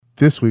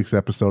This week's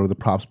episode of the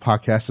Props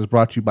Podcast is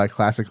brought to you by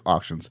Classic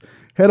Auctions.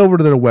 Head over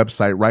to their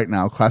website right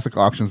now,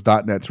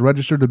 classicauctions.net, to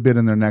register to bid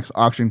in their next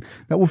auction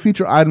that will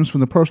feature items from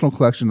the personal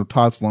collection of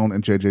Todd Sloan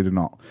and JJ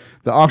Denault.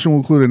 The auction will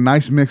include a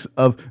nice mix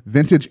of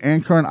vintage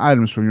and current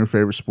items from your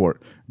favorite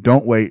sport.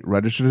 Don't wait.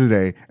 Register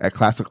today at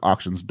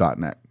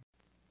classicauctions.net.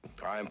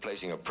 I'm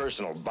placing a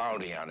personal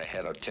bounty on the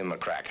head of Tim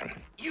McCracken.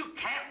 You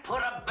can't put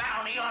a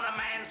bounty on a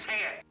man's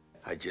head.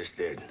 I just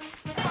did.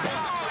 Go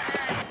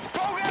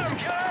get him,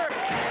 killer!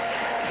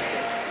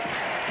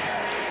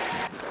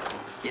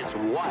 It's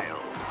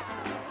wild.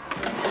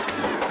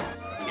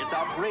 It's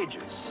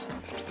outrageous.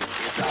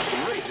 It's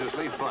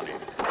outrageously funny.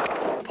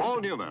 Paul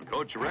Newman,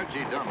 Coach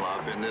Reggie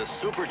Dunlop in this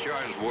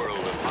supercharged world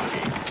of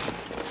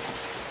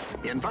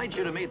hockey, invites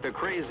you to meet the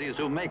crazies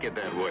who make it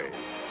that way.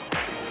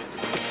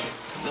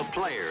 The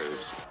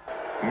players,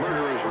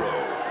 Murderers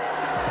Row.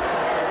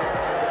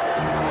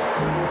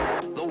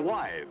 The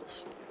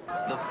wives,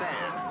 the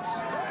fans,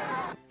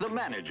 the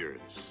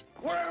managers.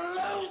 We're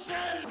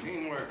losing!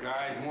 Teamwork,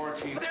 guys. More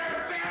team.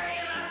 They're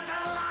burying us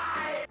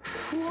alive!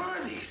 Who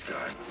are these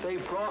guys? They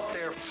brought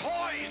their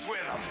toys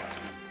with them.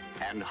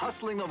 And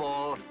hustling them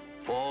all,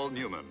 Paul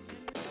Newman.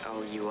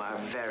 Oh, you are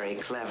very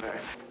clever.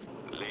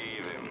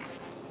 Leave him.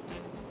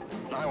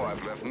 My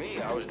wife left me.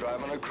 I was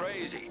driving her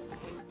crazy.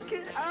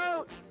 Get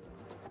out!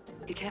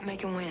 You can't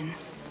make him win.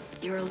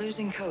 You're a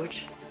losing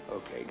coach.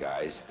 Okay,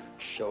 guys.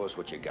 Show us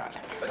what you got.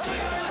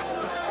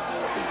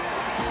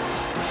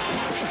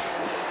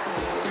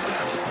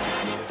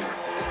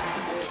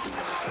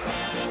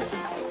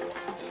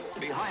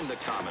 Behind the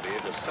comedy,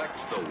 the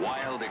sex, the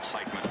wild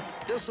excitement.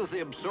 This is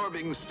the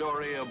absorbing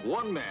story of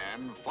one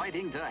man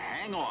fighting to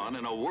hang on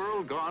in a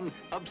world gone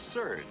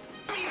absurd.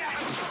 They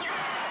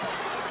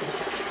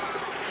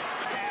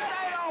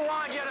don't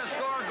want you to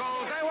score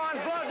goals. They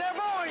want blood. They're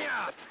booing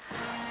you!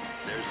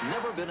 There's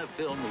never been a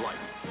film like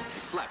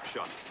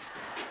Slapshot.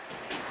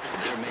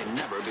 There may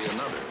never be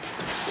another.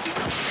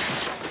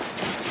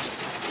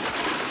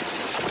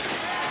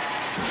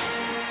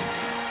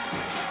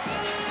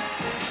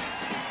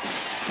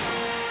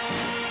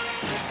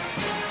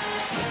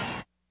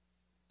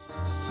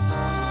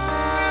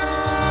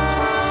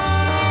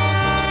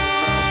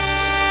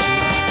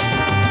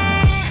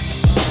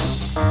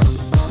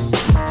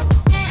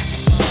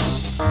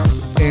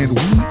 And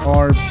we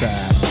are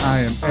back. I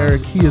am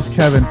Eric. He is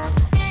Kevin.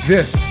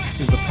 This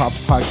is the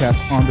Props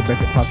Podcast on the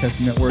Beckett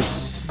Podcasting Network.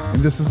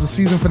 And this is the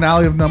season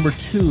finale of number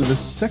 2, the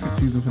second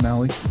season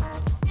finale.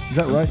 Is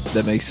that right?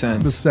 That makes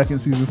sense. The second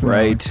season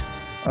finale. Right.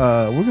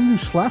 We're going to do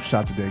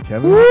Slapshot today,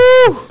 Kevin.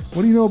 Woo!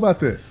 What do you know about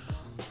this?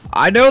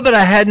 I know that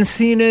I hadn't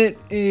seen it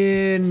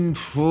in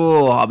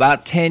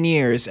about 10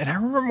 years. And I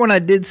remember when I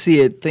did see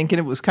it thinking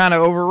it was kind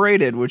of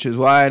overrated, which is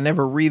why I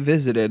never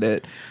revisited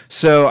it.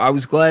 So I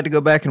was glad to go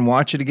back and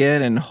watch it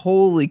again. And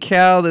holy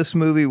cow, this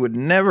movie would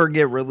never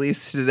get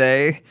released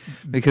today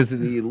because of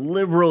the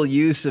liberal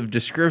use of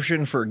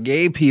description for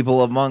gay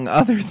people, among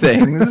other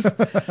things.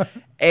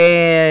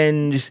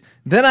 And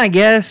then I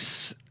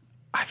guess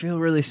I feel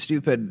really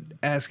stupid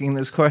asking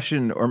this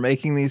question or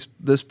making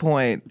this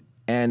point.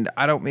 And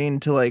I don't mean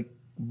to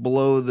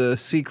blow the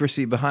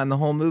secrecy behind the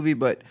whole movie,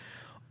 but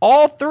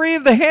all 3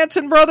 of the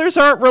Hanson brothers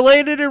aren't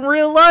related in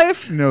real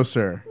life? No,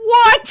 sir.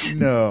 What?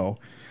 No.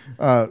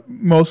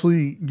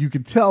 Mostly you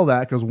could tell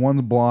that because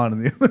one's blonde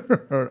and the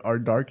other are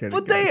dark-headed.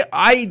 But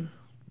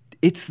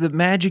it's the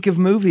magic of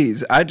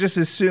movies. I just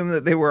assumed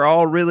that they were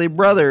all really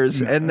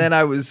brothers, and then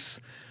I was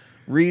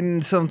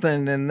reading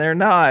something and they're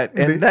not,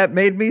 and that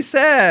made me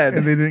sad.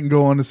 And they didn't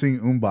go on to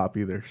sing Bop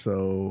either,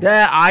 so...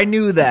 I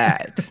knew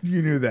that.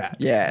 You knew that.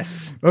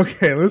 Yes.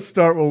 Okay, let's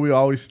start where we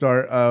always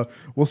start.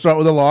 We'll start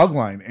with a log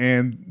line,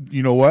 and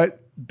you know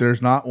what?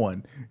 There's not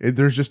one.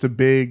 There's just a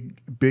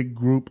big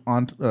group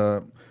on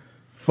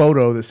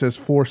photo that says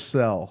 "for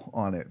sale"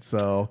 on it.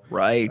 So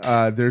right.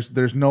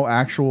 There's no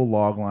actual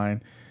log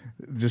line,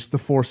 just the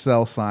 "for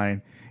sale"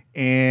 sign,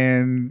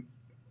 and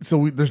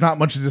so there's not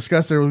much to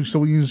discuss there. So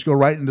we can just go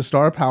right into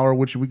star power,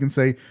 which we can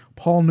say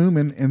Paul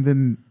Newman, and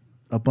then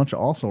a bunch of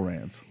also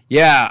rans.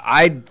 Yeah,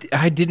 I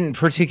didn't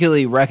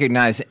particularly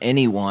recognize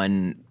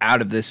anyone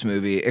out of this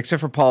movie except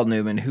for Paul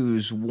Newman,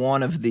 who's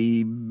one of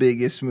the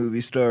biggest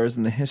movie stars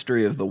in the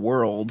history of the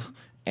world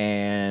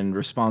and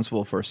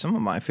responsible for some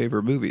of my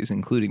favorite movies,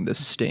 including The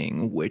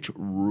Sting, which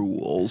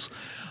rules.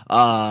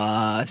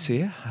 So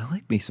yeah, I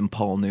like me some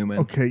Paul Newman.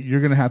 Okay,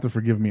 you're gonna have to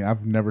forgive me.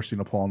 I've never seen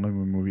a Paul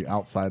Newman movie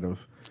outside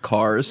of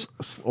Cars.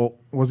 Oh,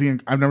 was he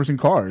in? I've never seen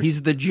Cars.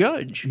 He's the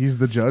judge. He's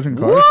the judge in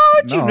Cars.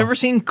 What? No. You've never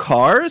seen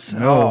Cars?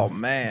 No. Oh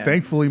man.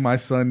 Thankfully, my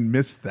son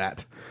missed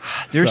that.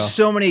 There's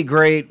so many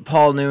great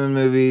Paul Newman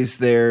movies.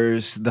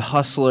 There's The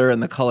Hustler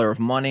and The Color of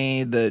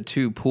Money, the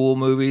 2 Pool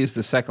movies.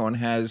 The second one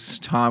has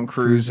Tom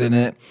Cruise in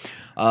it.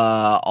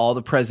 All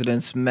the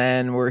President's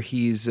Men, where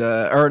he's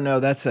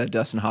that's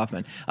Dustin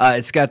Hoffman.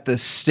 It's got The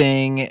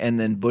Sting, and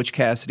then Butch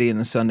Cassidy and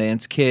the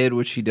Sundance Kid,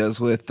 which he does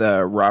with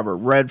Robert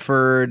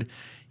Redford.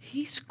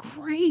 He's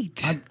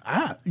great.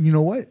 You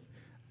know what?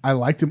 I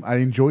liked him. I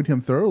enjoyed him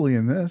thoroughly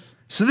in this.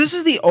 So this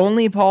is the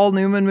only Paul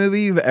Newman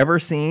movie you've ever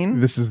seen?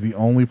 This is the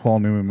only Paul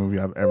Newman movie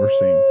I've ever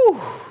seen. Ooh,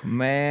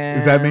 man.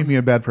 Does that make me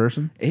a bad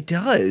person? It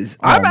does.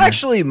 I'm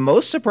actually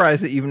most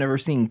surprised that you've never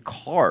seen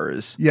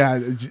Cars. Yeah,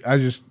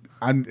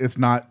 it's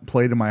not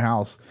played in my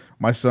house.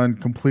 My son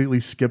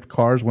completely skipped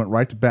Cars, went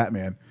right to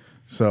Batman.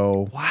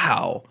 So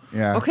Wow.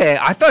 Yeah. Okay,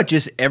 I thought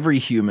just every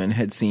human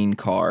had seen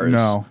Cars.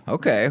 No.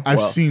 Okay. I've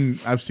well. seen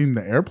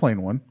the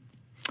airplane one.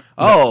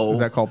 Oh. Is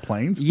that called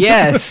Planes?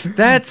 Yes,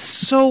 that's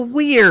so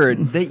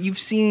weird that you've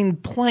seen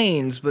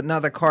Planes, but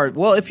not the car.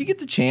 Well, if you get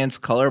the chance,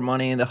 Color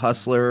Money, The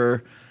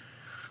Hustler,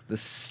 the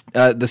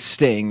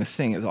Sting. The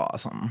Sting is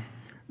awesome.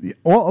 Yeah,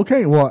 well,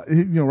 okay. Well,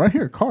 right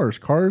here, Cars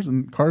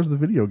the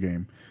video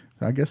game.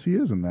 I guess he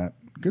is in that.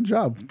 Good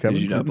job, Kevin.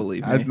 Did you not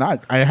believe me?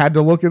 I had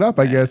to look it up.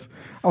 I guess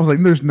I was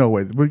like, "There's no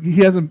way." But he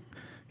hasn't.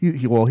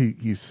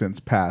 He's since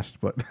passed,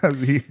 but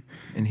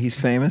And he's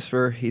famous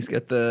for he's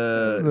got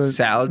the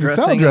salad the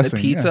dressing, salad and dressing,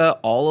 the pizza, yeah.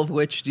 all of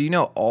which, do you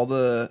know all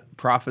the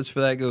profits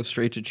for that go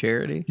straight to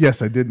charity?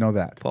 Yes, I did know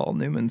that. Paul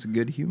Newman's a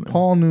good human.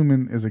 Paul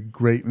Newman is a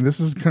great. And this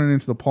is turning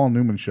into the Paul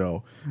Newman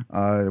show.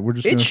 We're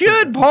just. It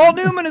should. Paul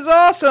Newman is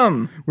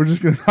awesome. We're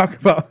just going to talk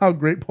about how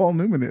great Paul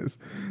Newman is.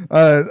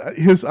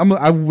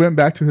 I went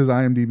back to his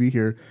IMDb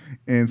here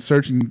and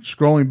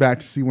scrolling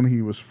back to see when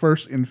he was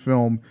first in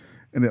film,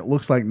 and it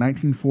looks like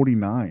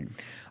 1949.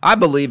 I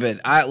believe it.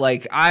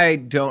 I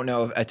don't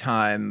know of a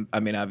time. I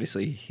mean,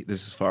 obviously,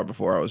 this is far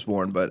before I was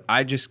born, but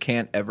I just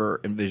can't ever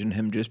envision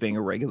him just being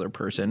a regular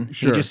person.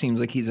 Sure. He just seems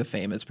like he's a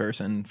famous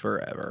person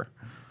forever.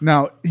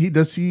 Now,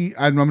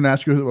 I'm going to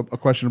ask you a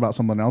question about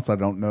someone else I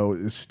don't know.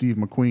 Is Steve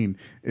McQueen?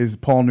 Is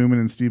Paul Newman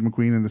and Steve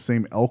McQueen in the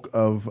same ilk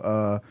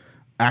of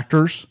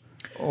actors?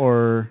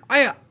 Or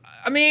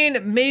I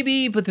mean,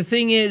 maybe, but the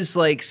thing is,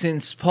 like,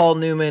 since Paul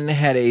Newman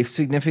had a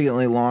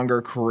significantly longer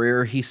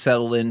career, he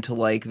settled into,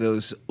 like,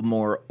 those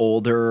more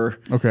older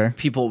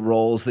people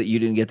roles that you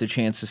didn't get the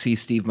chance to see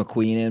Steve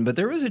McQueen in. But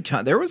there was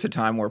a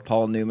time where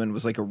Paul Newman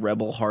was, like, a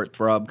rebel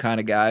heartthrob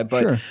kind of guy.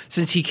 But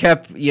since he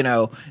kept,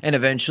 and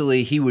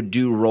eventually he would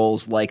do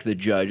roles like the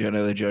Judge. I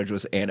know the Judge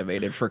was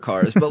animated for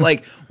Cars, but,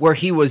 like, where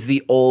he was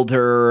the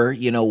older,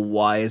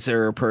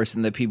 wiser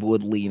person that people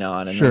would lean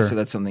on. And so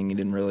that's something you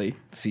didn't really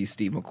see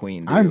Steve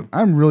McQueen do.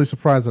 I'm really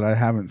surprised that I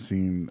haven't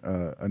seen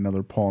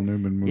another Paul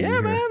Newman movie. Yeah,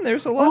 here. man,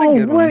 there's a lot of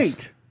good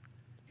ones.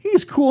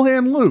 He's Cool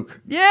Hand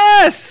Luke.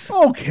 Yes.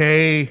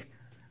 Okay,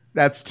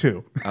 that's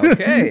two.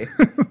 Okay.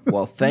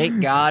 Well,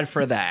 thank God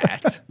for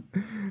that.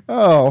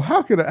 Oh,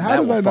 how could I? How that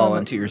did will I fall not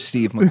into your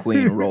Steve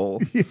McQueen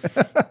role.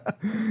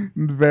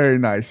 Very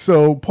nice.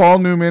 So Paul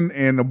Newman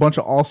and a bunch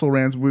of also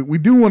rans. We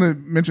do want to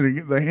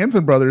mention the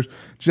Hanson brothers,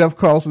 Jeff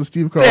Carlson,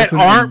 Steve Carlson.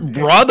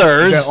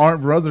 That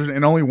aren't brothers.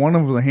 And only one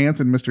of them was a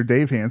Hanson, Mr.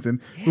 Dave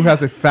Hanson, who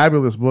has a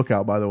fabulous book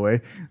out, by the way.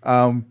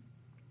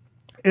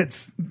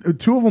 It's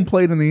two of them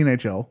played in the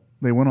NHL.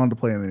 They went on to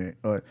play in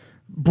the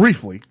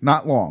briefly,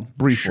 not long,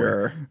 briefly.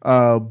 Sure.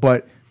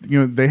 But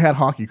they had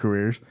hockey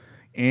careers.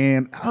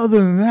 And other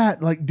than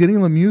that, like Denny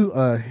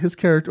Lemieux, his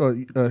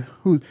character,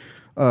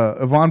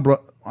 Yvonne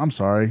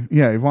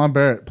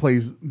Barrett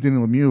plays Denny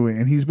Lemieux,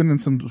 and he's been in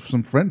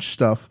some French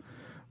stuff,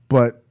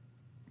 but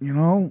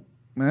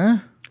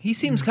He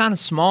seems kind of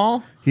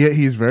small.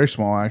 He's very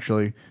small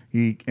actually.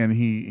 He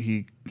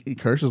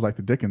curses like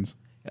the Dickens.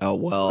 Oh,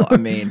 well, I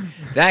mean,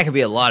 that could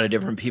be a lot of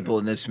different people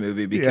in this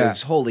movie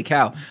because, holy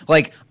cow.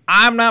 Like,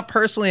 I'm not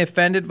personally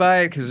offended by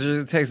it because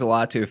it takes a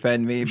lot to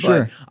offend me,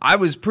 but I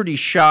was pretty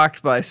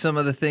shocked by some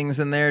of the things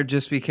in there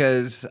just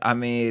because, I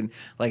mean,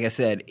 like I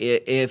said,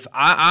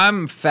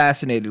 I'm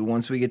fascinated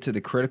once we get to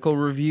the critical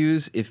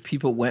reviews if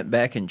people went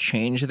back and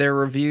changed their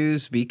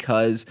reviews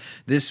because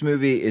this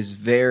movie is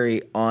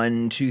very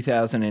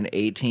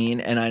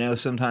un-2018, and I know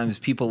sometimes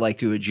people like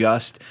to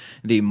adjust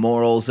the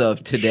morals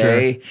of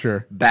today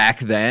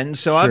back then,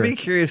 so I'd be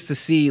curious to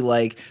see,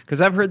 like,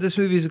 because I've heard this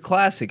movie is a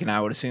classic, and I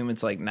would assume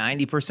it's like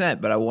 90%.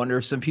 But I wonder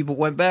if some people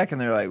went back and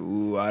they're like,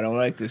 "Ooh, I don't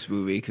like this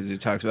movie because it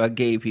talks about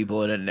gay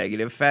people in a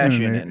negative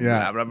fashion and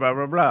blah blah blah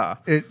blah blah."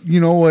 You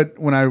know what?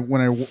 Well,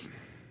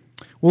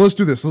 let's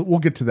do this. We'll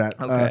get to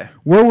that. Okay.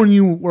 Where were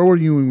you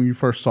when you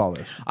first saw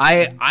this?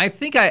 I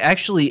think I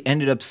actually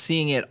ended up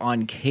seeing it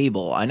on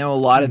cable. I know a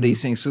lot of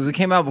these things because it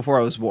came out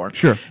before I was born.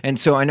 Sure. And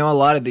so I know a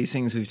lot of these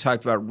things we've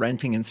talked about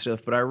renting and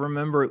stuff. But I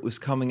remember it was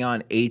coming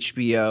on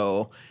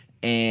HBO.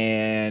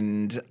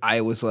 And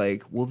I was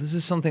like, well, this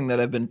is something that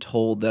I've been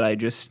told that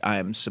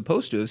I'm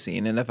supposed to have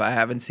seen. And if I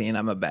haven't seen,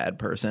 I'm a bad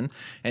person.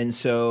 And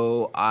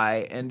so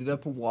I ended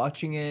up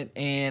watching it.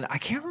 And I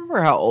can't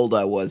remember how old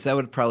I was. That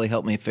would probably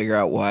help me figure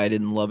out why I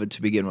didn't love it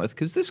to begin with.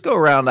 Because this go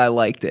around, I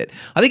liked it.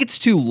 I think it's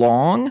too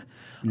long.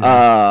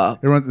 Yeah.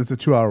 It's a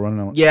 2-hour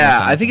run.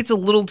 Yeah, I think it's a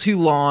little too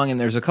long, and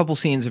there's a couple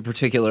scenes in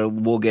particular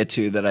we'll get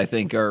to that I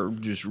think are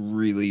just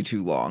really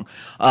too long.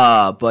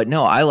 But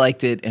no, I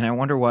liked it, and I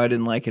wonder why I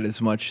didn't like it as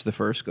much the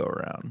first go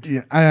around.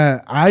 Yeah,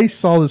 I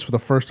saw this for the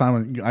first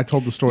time. I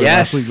told the story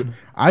last week.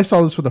 I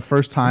saw this for the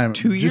first time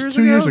 2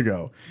 years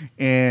ago,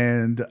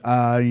 and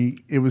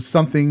it was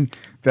something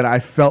that I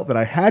felt that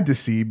I had to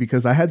see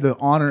because I had the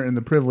honor and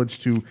the privilege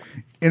to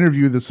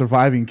interview the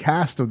surviving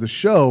cast of the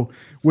show,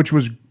 which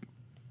was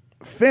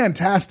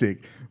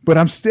fantastic. But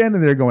I'm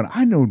standing there going,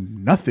 I know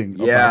nothing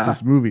about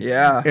this movie.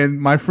 Yeah. And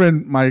my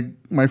friend,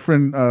 my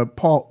friend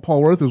Paul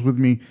Worth was with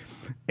me,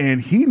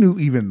 and he knew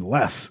even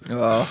less.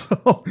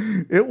 So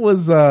it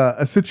was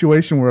a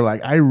situation where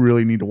like I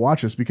really need to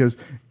watch this because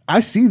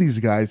I see these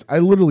guys. I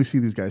literally see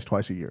these guys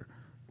twice a year,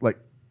 like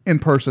in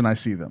person. I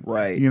see them,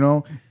 right? You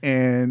know,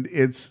 and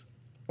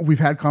we've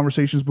had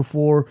conversations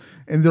before,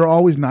 and they're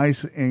always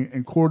nice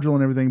and cordial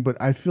and everything.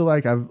 But I feel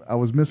like I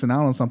was missing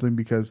out on something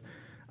because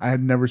I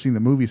had never seen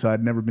the movie, so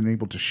I'd never been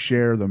able to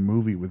share the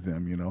movie with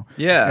them, you know,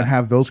 and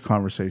have those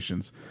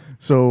conversations.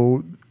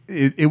 So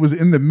it was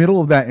in the middle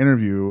of that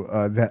interview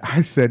that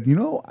I said, you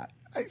know,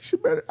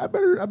 I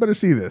better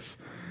see this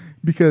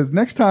because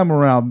next time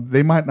around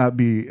they might not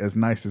be as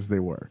nice as they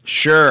were.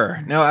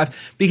 Sure, no,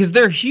 because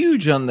they're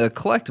huge on the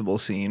collectible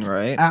scene,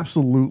 right?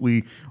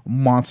 Absolutely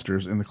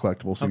monsters in the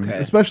collectible scene,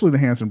 especially the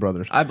Hanson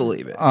brothers. I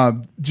believe it.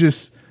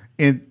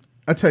 And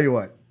I tell you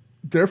what,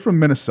 they're from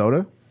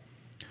Minnesota.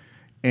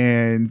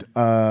 And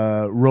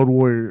Road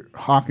Warrior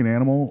Hawk and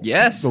Animal.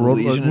 Yes, the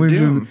Legion of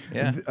Doom.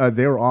 Yeah.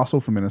 They were also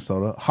from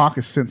Minnesota. Hawk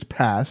has since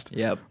passed.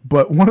 Yep.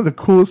 But one of the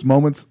coolest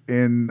moments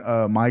in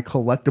my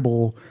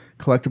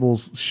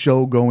collectibles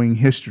show going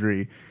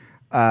history,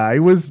 I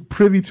was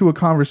privy to a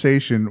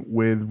conversation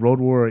with Road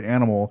Warrior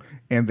Animal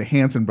and the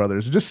Hanson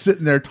brothers, just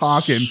sitting there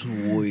talking,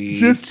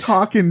 just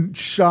talking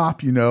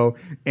shop, you know,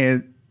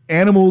 and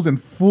Animals in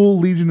full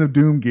Legion of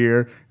Doom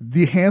gear.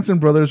 The Hanson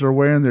brothers are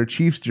wearing their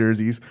Chiefs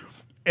jerseys.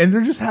 And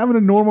they're just having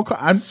a normal.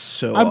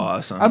 Awesome.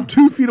 I'm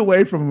 2 feet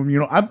away from them.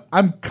 You know,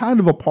 I'm kind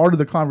of a part of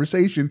the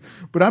conversation,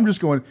 but I'm just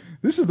going.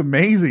 This is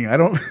amazing. I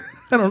don't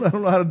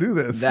know how to do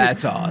this.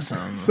 That's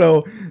awesome.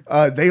 So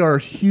they are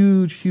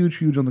huge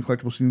on the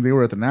collectible scene. They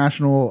were at the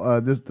National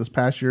this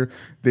past year.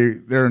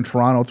 They're in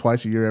Toronto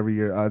twice a year, every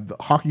year. The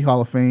Hockey Hall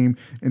of Fame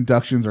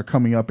inductions are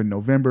coming up in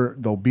November.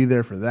 They'll be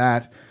there for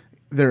that.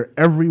 They're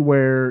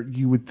everywhere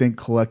you would think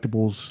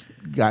collectibles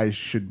guys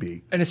should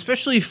be. And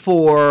especially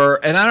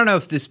and I don't know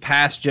if this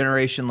past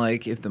generation,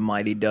 like if the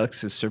Mighty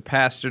Ducks has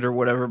surpassed it or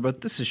whatever,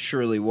 but this is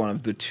surely one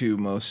of the two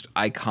most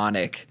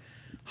iconic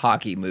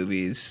hockey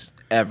movies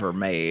ever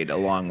made,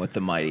 along with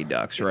the Mighty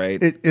Ducks,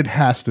 right? It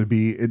has to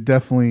be. It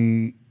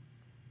definitely,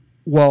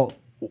 well,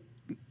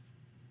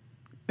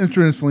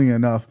 interestingly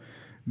enough,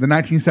 in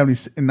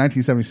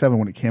 1977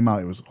 when it came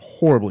out, it was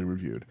horribly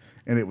reviewed,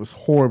 and it was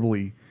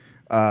horribly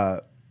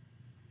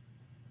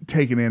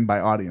taken in by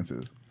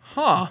audiences.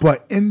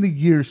 But in the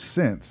years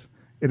since,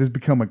 it has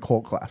become a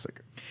cult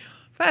classic.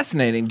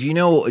 Fascinating. Do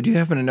you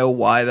happen to know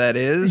why that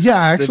is? Yeah,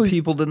 actually, that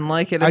people didn't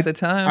like it at the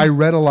time. I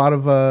read a lot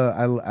of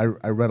I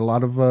read a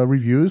lot of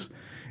reviews,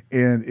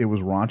 and it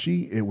was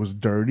raunchy, it was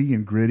dirty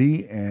and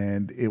gritty,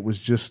 and it was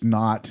just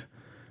not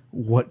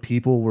what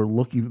people were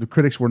looking. The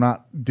critics were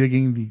not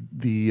digging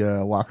the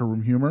locker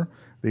room humor.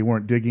 They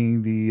weren't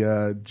digging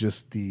the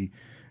just the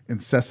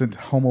incessant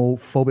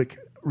homophobic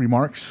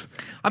remarks.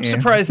 I'm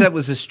surprised that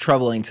was as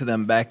troubling to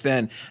them back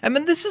then. I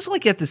mean, this is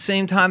like at the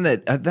same time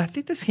that I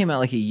think this came out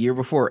like a year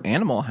before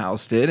Animal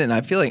House did, and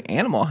I feel like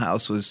Animal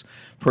House was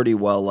pretty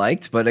well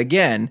liked. But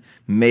again,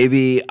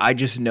 maybe I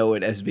just know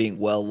it as being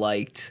well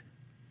liked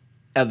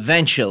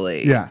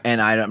eventually, and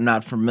I'm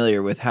not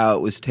familiar with how it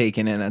was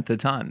taken in at the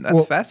time.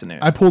 That's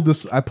fascinating. I pulled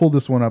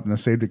this one up and I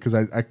saved it because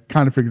I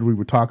kind of figured we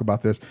would talk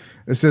about this.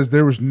 It says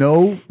there was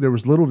little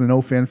to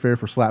no fanfare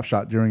for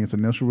Slapshot during its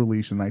initial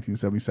release in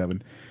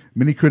 1977.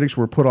 Many critics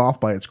were put off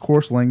by its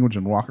coarse language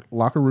and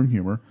locker room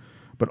humor,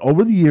 but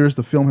over the years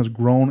the film has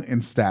grown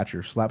in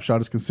stature. Slapshot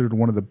is considered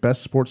one of the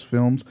best sports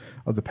films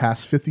of the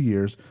past 50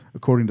 years,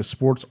 according to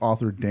sports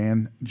author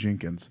Dan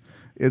Jenkins.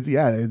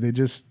 They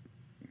just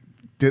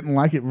didn't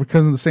like it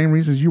because of the same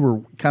reasons you were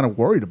kind of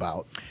worried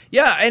about.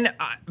 Yeah,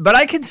 but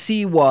I can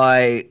see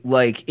why,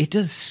 like, it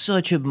does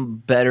such a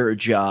better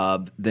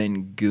job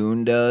than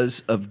Goon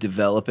does of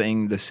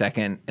developing the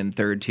second and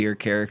third tier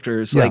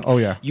characters. Yeah.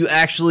 Like, you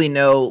actually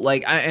know,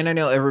 like, I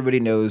know everybody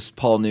knows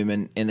Paul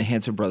Newman and the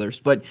Hanson brothers,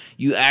 but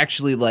you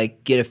actually,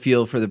 like, get a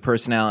feel for the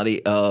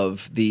personality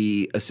of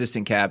the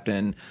assistant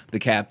captain, the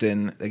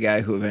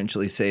guy who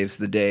eventually saves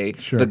the day,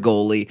 the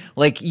goalie.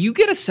 Like, you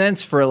get a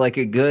sense for, like,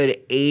 a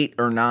good 8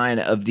 or 9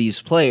 of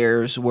these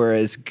players,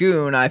 whereas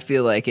Goon, I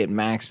feel like it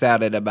maxed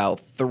out at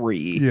about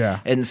 3. Yeah.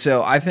 And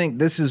so I think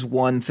this is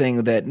one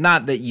thing that,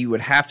 not that you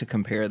would have to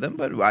compare them,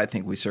 but I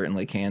think we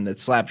certainly can, that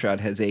Slapshot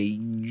has a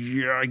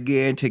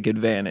gigantic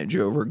advantage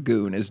over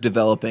Goon is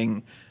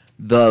developing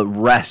the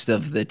rest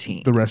of the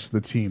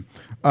team.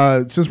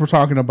 Since we're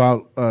talking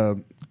about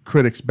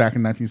critics back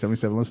in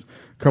 1977, let's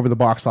cover the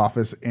box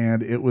office,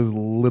 and it was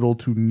little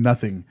to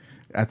nothing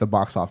at the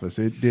box office.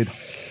 It did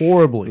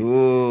horribly.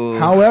 Ooh.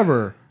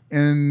 However,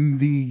 in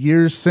the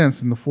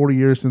 40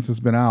 years since it's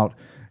been out,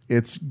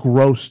 it's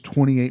grossed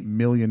 $28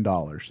 million.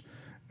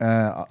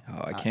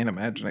 I can't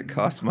imagine it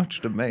cost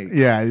much to make.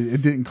 Yeah,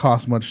 it didn't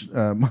cost much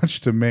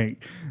to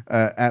make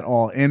at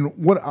all. And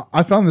what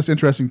I found this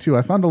interesting too.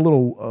 I found a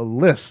little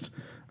list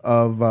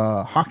of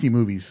hockey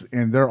movies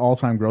and their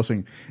all-time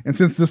grossing. And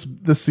since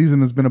this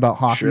season has been about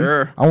hockey,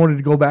 Sure. I wanted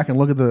to go back and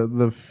look at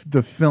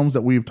the films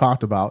that we've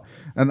talked about.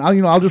 And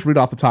I'll just read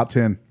off the top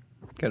 10.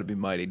 Got to be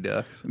Mighty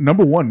Ducks.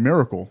 Number 1,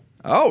 Miracle.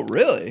 Oh,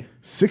 really?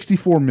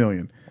 64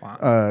 million.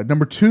 Wow.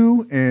 Number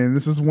 2, and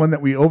this is one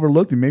that we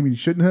overlooked and maybe you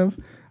shouldn't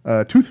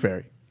have, Tooth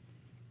Fairy.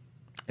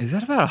 Is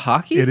that about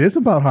hockey? It is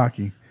about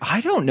hockey.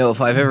 I don't know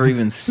if I've ever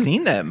even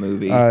seen that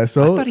movie. I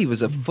thought he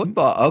was a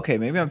football. Okay,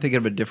 maybe I'm thinking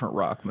of a different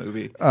rock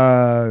movie.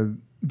 The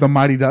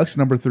Mighty Ducks,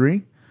 number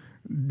 3.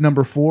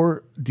 Number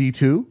 4,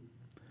 D2.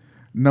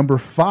 Number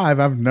 5,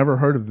 I've never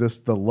heard of this,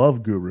 The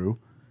Love Guru.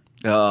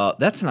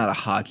 That's not a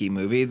hockey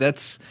movie.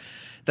 That's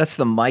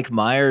the Mike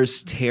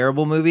Myers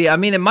terrible movie. I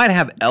mean, it might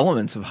have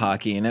elements of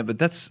hockey in it,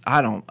 but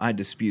I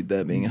dispute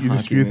that being a hockey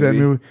movie. You dispute that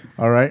movie?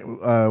 All right,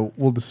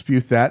 we'll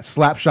dispute that.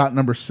 Slapshot,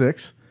 number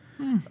 6.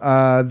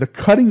 The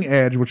Cutting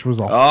Edge, which was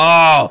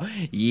Oh,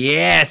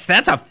 yes,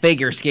 that's a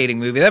figure skating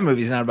movie. That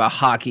movie's not about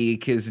hockey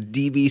because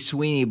D.B.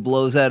 Sweeney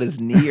blows out his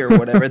knee or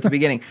whatever at the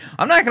beginning.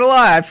 I'm not going to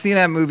lie, I've seen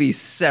that movie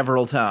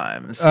several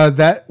times.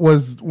 That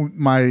was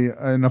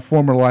in a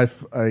former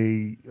life,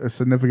 a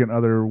significant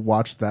other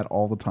watched that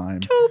all the time.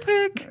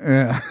 Topic.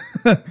 Yeah.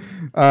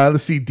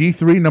 Let's see,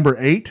 D3, number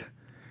 8.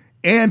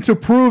 And to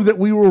prove that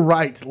we were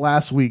right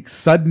last week,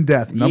 Sudden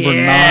Death, number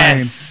 9.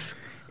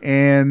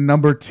 And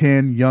number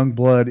 10,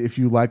 Youngblood. If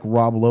you like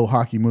Rob Lowe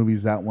hockey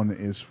movies, that one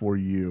is for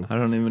you. I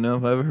don't even know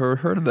if I've ever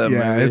heard of that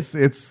movie. Yeah,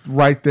 it's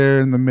right there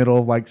in the middle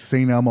of like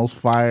St. Elmo's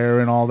Fire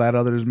and all that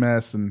other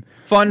mess. And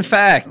fun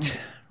fact,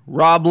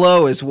 Rob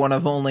Lowe is one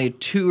of only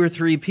 2 or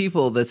 3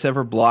 people that's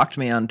ever blocked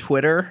me on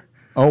Twitter.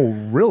 Oh,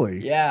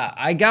 really? Yeah,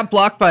 I got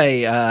blocked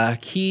by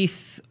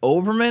Keith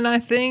Olbermann, I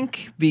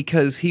think,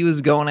 because he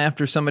was going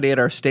after somebody at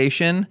our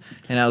station,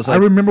 and I was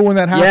like, I remember when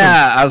that happened.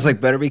 Yeah, I was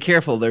like, better be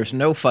careful. There's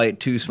no fight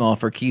too small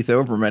for Keith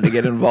Olbermann to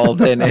get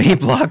involved in, and he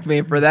blocked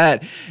me for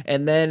that.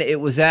 And then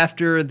it was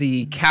after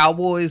the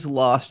Cowboys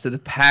lost to the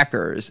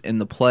Packers in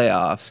the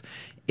playoffs.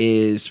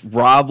 Is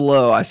Rob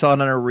Lowe, I saw it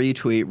on a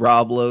retweet,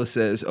 Rob Lowe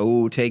says,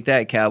 oh, take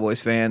that,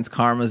 Cowboys fans,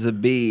 karma's a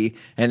B,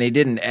 and he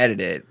didn't edit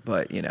it,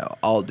 but,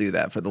 I'll do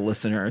that for the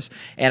listeners.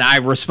 And I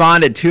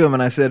responded to him,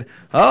 and I said,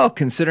 oh,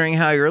 considering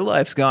how your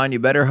life's gone, you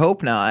better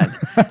hope not.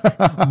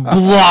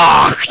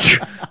 Blocked!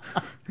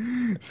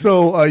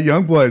 So,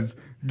 Youngbloods,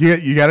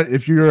 you got it.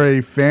 If you're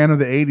a fan of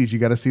the 80s, you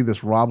got to see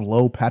this Rob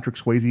Lowe, Patrick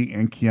Swayze,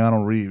 and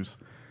Keanu Reeves.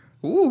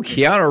 Ooh,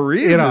 Keanu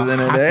Reeves is in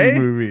it, eh?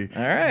 Movie.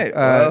 All right,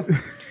 well...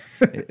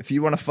 If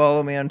you want to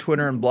follow me on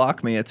Twitter and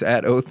block me, it's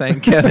at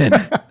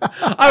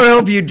 @OhThankKevin. I would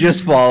hope you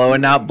just follow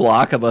and not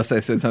block unless I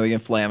said something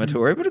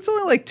inflammatory, but it's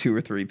only like 2 or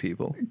 3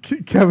 people.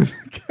 Kevin's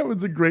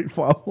a great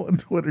follow on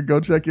Twitter. Go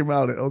check him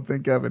out at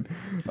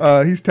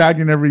 @OhThankKevin. He's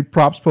tagging every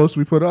props post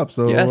we put up,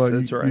 so yes,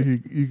 that's right. You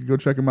can go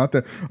check him out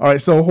there. All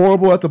right, so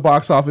Horrible at the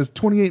box office,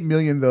 $28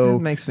 million though.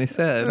 It makes me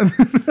sad.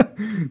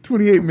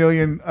 $28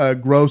 million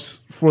gross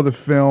for the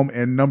film,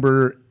 and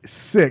number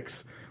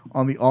 6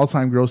 on the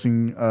all-time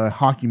grossing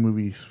hockey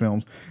movies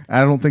films. And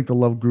I don't think The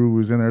Love Guru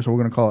is in there, so we're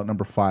going to call it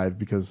number 5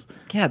 because...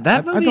 Yeah,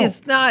 that movie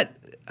is not...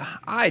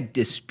 I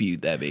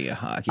dispute that being a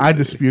hockey movie. I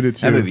dispute it,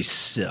 too. That movie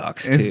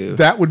sucks, and too.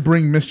 That would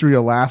bring Mystery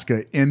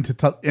Alaska into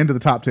the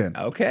top 10.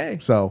 Okay.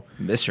 So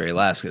Mystery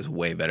Alaska is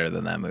way better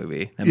than that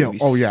movie. That movie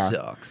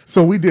sucks.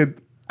 So we did...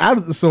 Out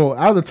of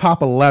the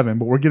top 11,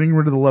 but we're getting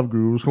rid of The Love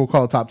Guru, so we'll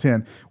call it top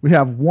 10. We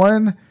have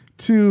 1,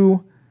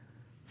 2,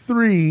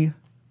 3,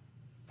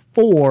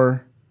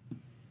 4...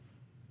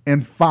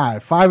 and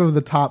 5 of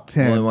the top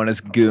 10. Only one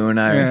is Goon.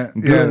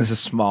 Goon's a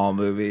small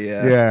movie.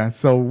 Yeah.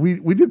 So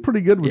we did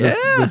pretty good with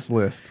this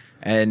list.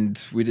 And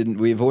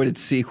we avoided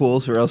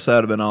sequels, or else that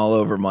would have been all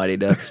over Mighty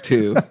Ducks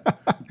 2.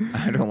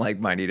 I don't like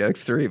Mighty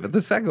Ducks 3, but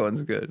the second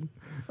one's good.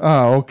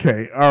 Oh,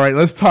 okay. All right.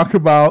 Let's talk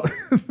about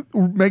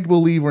Make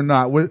Believe or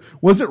Not.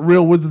 Was it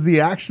real? Was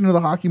the action of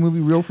the hockey movie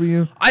real for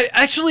you?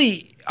 I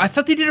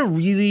thought they did a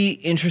really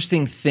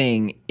interesting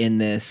thing in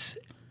this.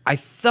 I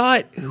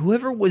thought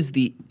whoever was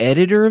the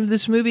editor of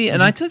this movie,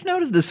 and I took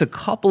note of this a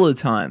couple of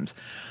times,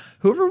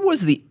 whoever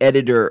was the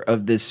editor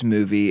of this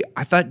movie,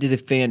 I thought did a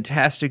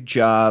fantastic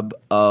job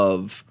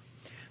of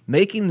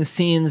making the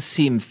scenes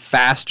seem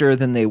faster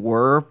than they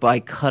were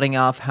by cutting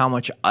off how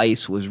much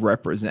ice was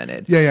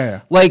represented.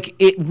 Yeah. Like,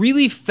 it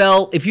really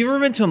felt, if you've ever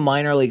been to a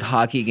minor league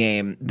hockey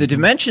game, the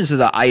dimensions of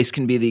the ice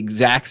can be the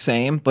exact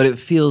same, but it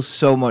feels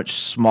so much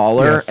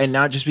smaller, yes. And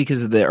not just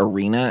because the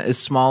arena is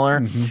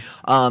smaller.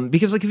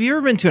 Because, like, if you've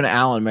ever been to an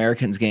Allen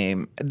Americans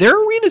game, their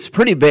arena's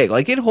pretty big.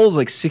 Like, it holds,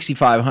 like,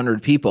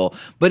 6,500 people,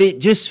 but it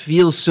just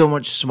feels so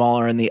much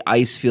smaller, and the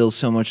ice feels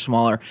so much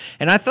smaller.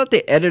 And I thought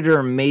the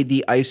editor made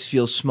the ice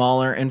feel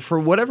smaller, and for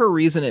whatever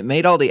reason, it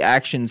made all the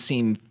action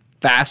seem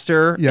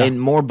faster and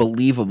more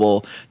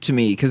believable to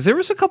me, because there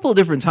was a couple of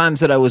different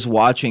times that I was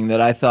watching that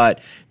I thought,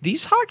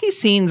 these hockey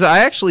scenes I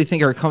actually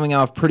think are coming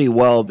off pretty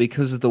well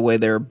because of the way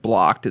they're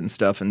blocked and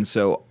stuff, and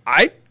so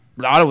I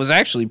thought it was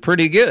actually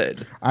pretty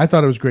good. I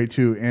thought it was great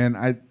too, and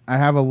I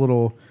have a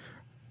little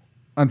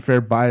unfair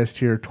bias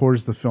here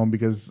towards the film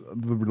because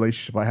of the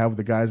relationship I have with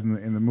the guys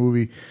in the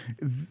movie.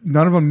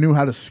 None of them knew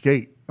how to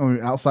skate. I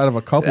mean, outside of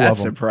a couple That's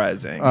of them.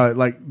 surprising.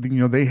 Like,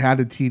 they had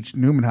to teach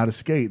Newman how to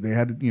skate. They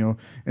had to,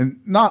 and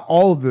not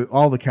all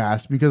the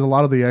cast, because a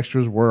lot of the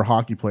extras were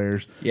hockey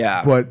players.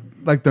 Yeah. But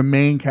like the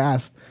main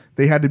cast,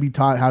 they had to be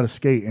taught how to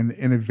skate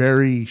in a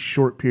very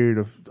short period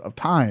of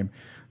time.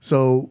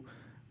 So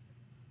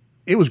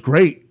it was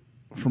great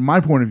from my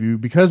point of view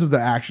because of the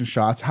action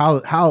shots, how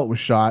it was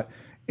shot,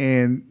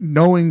 and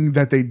knowing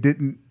that they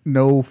didn't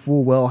know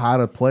full well how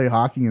to play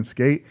hockey and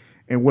skate,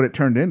 and what it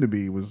turned into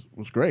be was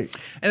great.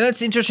 And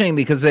that's interesting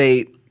because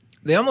they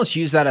almost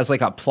use that as like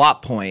a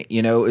plot point,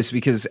 is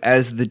because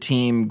as the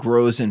team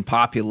grows in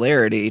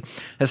popularity,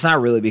 it's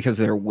not really because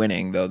they're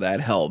winning, though that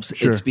helps.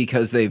 Sure. It's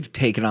because they've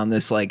taken on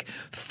this like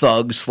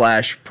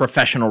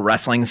thug/professional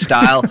wrestling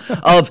style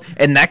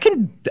and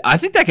I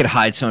think that could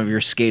hide some of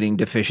your skating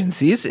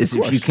deficiencies. Is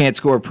if you can't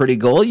score a pretty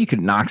goal, you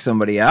could knock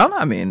somebody out.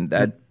 I mean,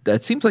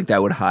 that seems like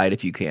that would hide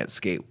if you can't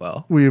skate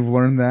well. We've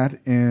learned that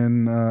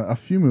in a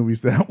few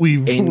movies that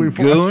we've Goon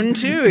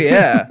watched. too,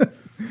 yeah.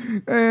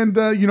 And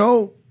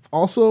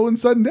also in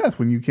sudden death,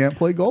 when you can't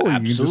play goalie, you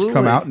can just Absolutely.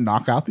 come out and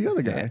knock out the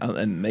other guy.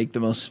 And make the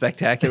most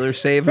spectacular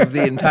save of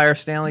the entire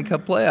Stanley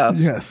Cup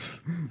playoffs. Yes,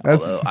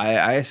 that's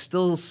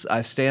Although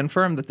I stand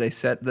firm that they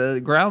set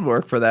the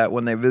groundwork for that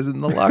when they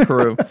visited the locker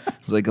room.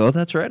 It's like, oh,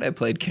 that's right, I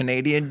played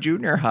Canadian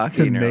junior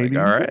hockey. And you're like,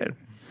 Canadian? all right.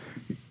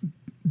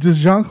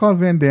 Does Jean-Claude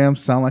Van Damme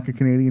sound like a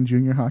Canadian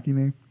junior hockey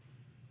name?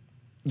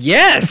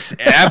 Yes,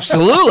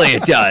 absolutely,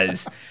 it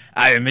does.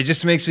 It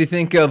just makes me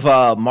think of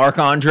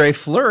Marc-Andre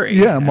Fleury.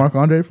 Yeah,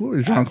 Marc-Andre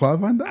Fleury, Jean-Claude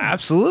Van Damme.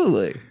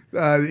 Absolutely.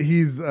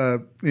 He's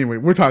anyway.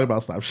 We're talking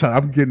about Slapshot.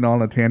 I'm getting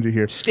on a tangent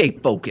here. Stay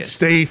focused.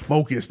 Stay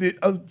focused.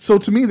 So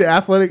to me, the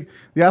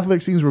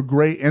athletic scenes were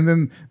great, and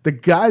then the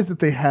guys that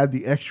they had,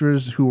 the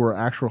extras who were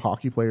actual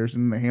hockey players,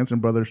 and the Hanson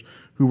brothers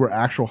who were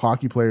actual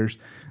hockey players,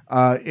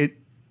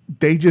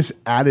 they just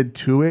added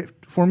to it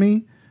for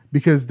me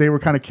because they were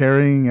kind of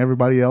carrying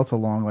everybody else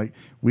along. Like,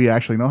 we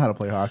actually know how to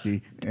play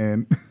hockey,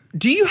 and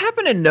Do you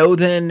happen to know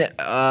then,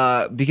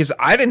 because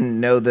I didn't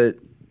know that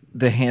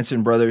the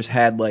Hanson brothers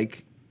had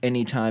like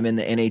any time in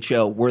the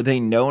NHL, were they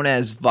known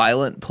as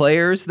violent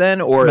players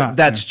then, or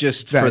that's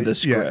just for the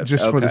script? Yeah,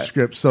 just for the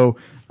script. So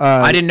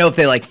I didn't know if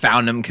they like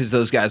found them because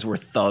those guys were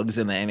thugs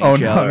in the NHL. Oh,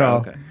 no.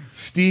 Okay.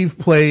 Steve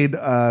played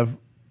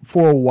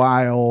for a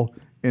while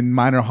in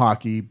minor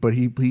hockey, but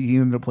he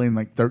ended up playing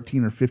like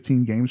 13 or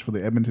 15 games for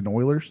the Edmonton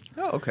Oilers.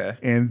 Oh, okay.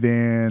 And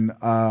then,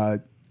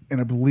 and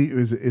I believe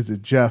is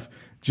it Jeff?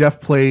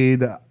 Jeff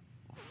played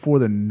for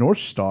the North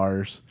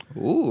Stars.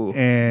 Ooh.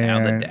 And now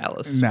the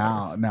Dallas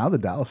Stars. Now the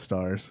Dallas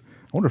Stars.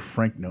 I wonder if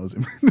Frank knows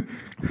him.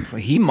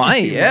 He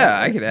might, yeah.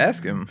 I could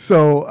ask him.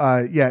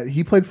 So,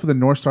 he played for the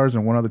North Stars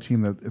and one other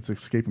team that it's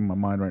escaping my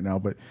mind right now.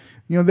 But,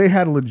 they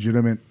had a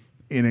legitimate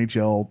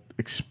NHL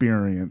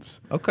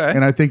experience. Okay.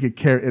 And I think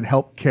it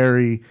helped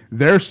carry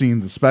their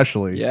scenes,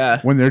 especially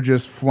when they're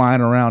just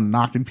flying around,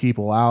 knocking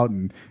people out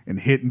and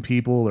hitting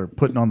people or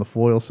putting on the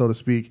foil, so to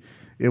speak.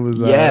 It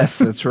was yes,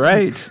 that's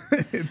right.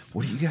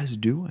 What are you guys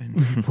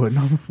doing? Putting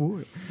on the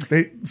foil.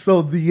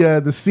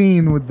 The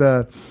scene with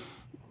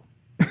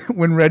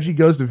when Reggie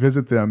goes to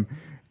visit them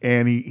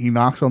and he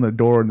knocks on their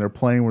door and they're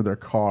playing with their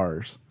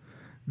cars.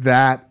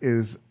 That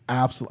is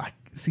absolutely.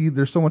 See,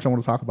 there's so much I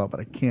want to talk about, but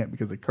I can't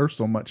because they curse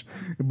so much.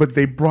 But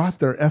they brought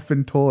their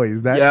effing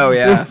toys. That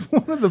was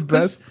one of the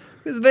best.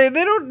 Because they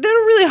don't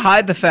really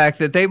hide the fact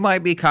that they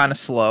might be kind of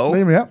slow.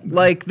 Yeah.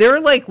 Like they're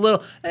like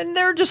little, and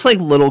they're just like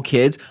little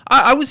kids.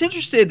 I was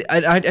interested.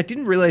 I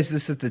didn't realize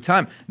this at the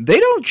time. They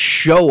don't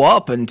show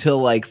up until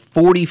like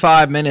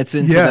 45 minutes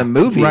into the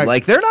movie. Right.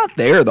 Like they're not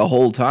there the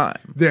whole time.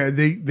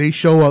 They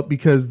show up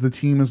because the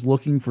team is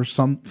looking for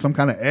some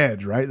kind of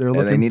edge, right?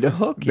 They need a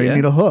hook. They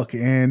need a hook,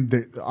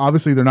 and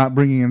obviously they're not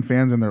bringing in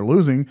fans and they're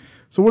losing.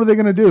 So what are they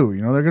going to do?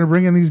 They're going to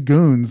bring in these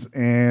goons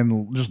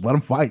and just let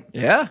them fight.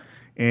 Yeah.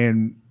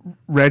 And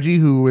Reggie,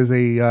 who has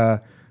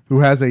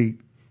a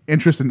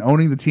interest in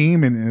owning the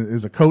team and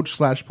is a coach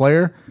 /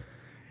 player,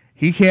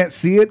 he can't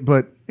see it,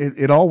 but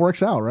it all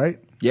works out, right?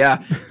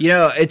 Yeah,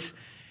 it's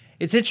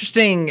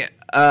interesting.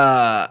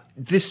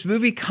 This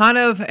movie kind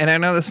of, and I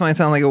know this might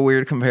sound like a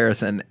weird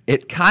comparison,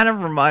 it kind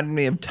of reminded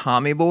me of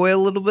Tommy Boy a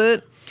little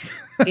bit.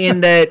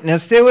 In that, now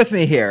stay with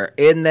me here.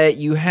 In that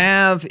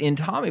in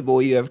Tommy Boy,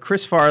 you have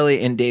Chris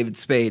Farley and David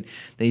Spade.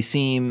 They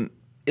seem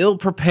ill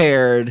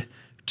prepared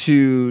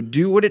to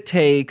do what it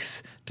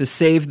takes to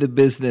save the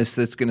business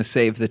that's going to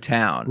save the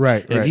town.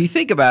 Right. And if you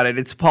think about it,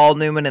 it's Paul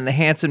Newman and the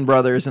Hanson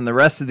brothers and the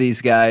rest of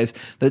these guys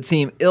that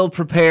seem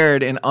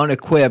ill-prepared and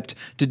unequipped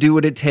to do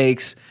what it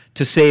takes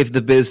to save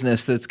the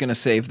business that's going to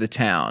save the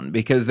town.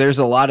 Because there's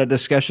a lot of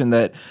discussion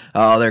that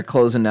they're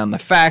closing down the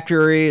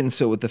factory, and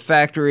so with the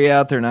factory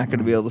out, they're not going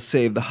to be able to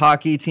save the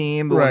hockey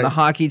team. But when the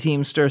hockey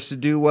team starts to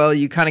do well,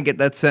 you kind of get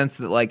that sense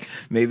that like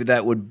maybe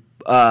that would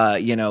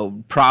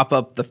prop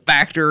up the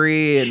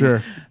factory. And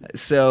sure.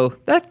 So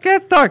that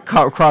thought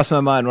crossed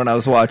my mind when I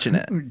was watching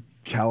it.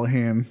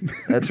 Callahan.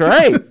 That's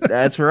right.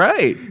 That's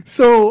right.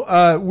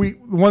 So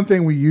one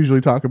thing we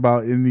usually talk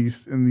about in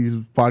these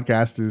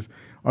podcasts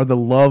are the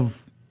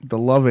love the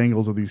love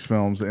angles of these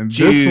films, and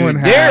Dude, this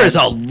one there's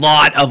a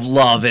lot of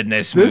love in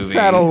this movie. This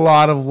had a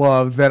lot of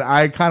love that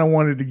I kind of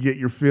wanted to get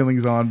your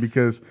feelings on,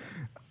 because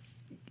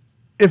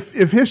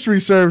if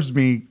history serves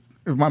me,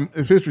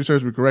 if history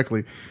serves me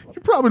correctly,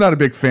 you're probably not a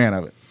big fan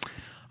of it.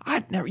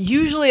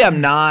 Usually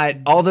I'm not,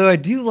 although I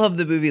do love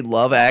the movie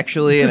Love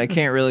Actually, and I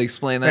can't really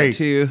explain that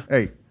to you.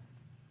 Hey,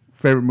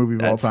 favorite movie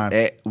of all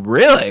time.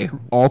 Really?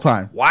 All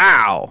time.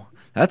 Wow.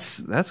 That's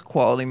a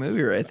quality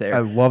movie right there. I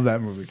love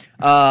that movie.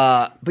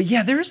 But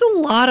yeah, there's a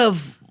lot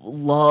of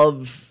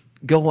love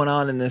going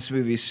on in this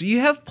movie. So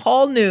you have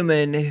Paul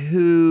Newman,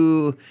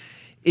 who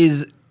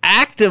is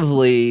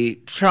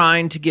actively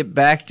trying to get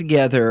back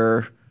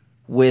together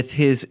with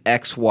his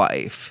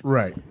ex-wife.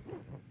 Right.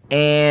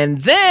 And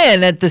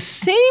then at the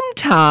same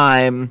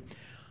time,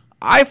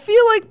 I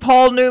feel like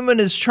Paul Newman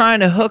is trying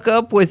to hook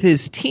up with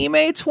his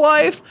teammate's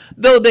wife,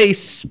 though they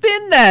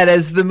spin that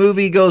as the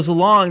movie goes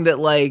along that,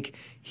 like,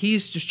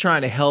 he's just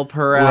trying to help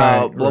her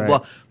out, blah,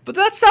 blah. But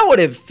that's not what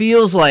it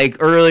feels like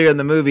earlier in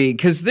the movie,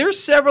 because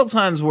there's several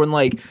times when,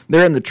 like,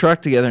 they're in the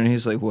truck together and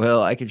he's like,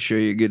 well, I could show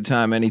you a good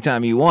time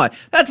anytime you want.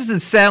 That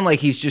doesn't sound like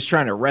he's just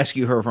trying to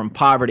rescue her from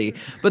poverty.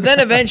 But then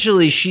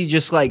eventually she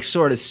just, like,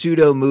 sort of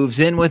pseudo moves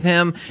in with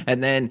him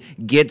and then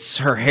gets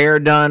her hair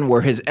done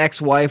where his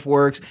ex-wife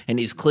works, and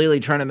he's clearly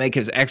trying to make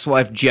his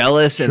ex-wife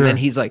jealous. And then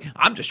he's like,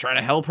 I'm just trying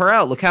to help her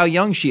out. Look how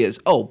young she is.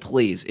 Oh,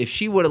 please. If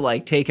she would have,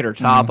 like, taken her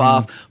top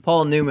off,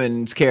 Paul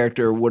Newman's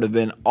character would have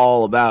been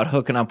all about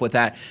hooking up with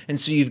that. And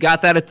so you've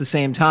got that at the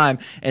same time.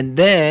 And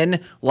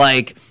then,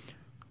 like,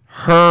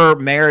 her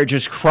marriage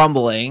is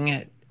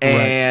crumbling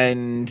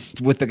and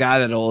with the guy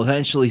that'll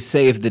eventually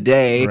save the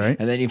day. Right.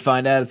 And then you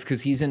find out it's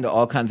because he's into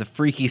all kinds of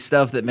freaky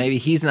stuff that maybe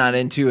he's not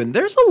into. And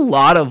there's a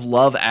lot of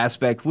love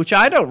aspect, which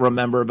I don't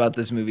remember about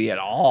this movie at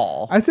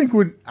all. I think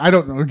I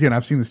don't know, again,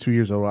 I've seen this 2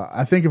 years old.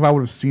 I think if I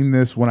would have seen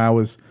this when I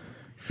was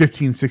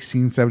 15,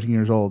 16, 17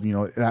 years old,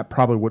 that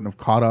probably wouldn't have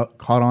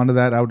caught on to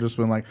that. I would just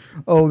been like,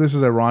 oh, this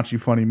is a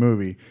raunchy, funny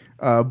movie.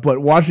 But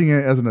watching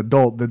it as an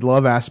adult, the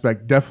love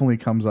aspect definitely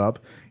comes up.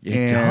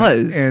 It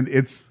does. And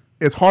it's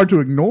hard to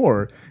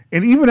ignore.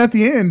 And even at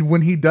the end,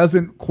 when he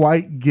doesn't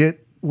quite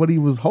get what he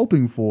was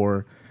hoping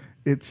for,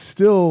 it's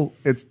still,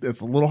 it's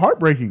a little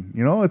heartbreaking.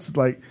 It's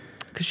like,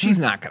 because she's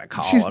not going to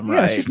call him, right?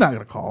 Yeah, she's not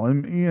going to call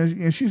him.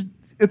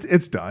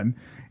 It's done.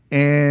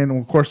 And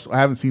of course, I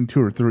haven't seen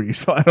 2 or 3,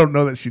 so I don't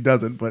know that she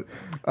doesn't. But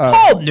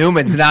Paul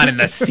Newman's not in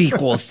the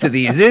sequels to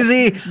these, is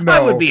he? No.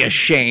 I would be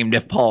ashamed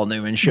if Paul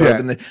Newman showed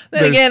up in the.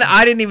 Then again,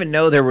 I didn't even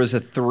know there was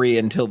a 3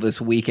 until this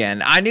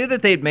weekend. I knew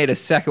that they'd made a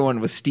second one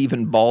with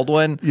Stephen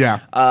Baldwin. Yeah.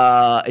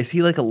 Is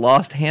he like a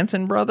lost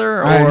Hanson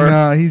brother?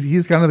 Or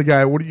he's kind of the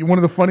guy. One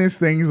of the funniest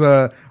things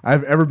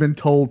I've ever been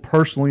told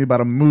personally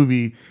about a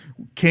movie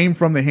came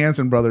from the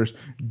Hanson brothers.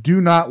 Do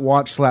not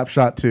watch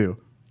Slapshot 2.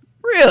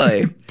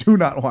 Really? Do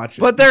not watch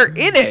it. But they're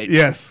in it.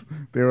 Yes.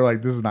 They were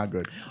like, this is not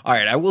good. All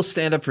right, I will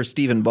stand up for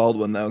Stephen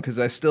Baldwin, though, because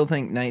I still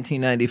think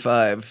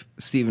 1995,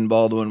 Stephen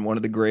Baldwin, one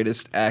of the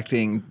greatest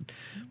acting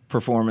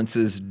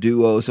performances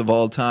duos of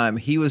all time.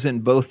 He was in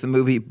both the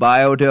movie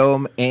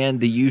Biodome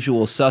and The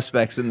Usual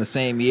Suspects in the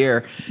same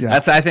year. Yeah.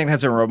 I think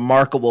that's a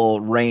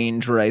remarkable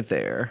range right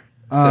there.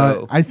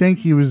 So I think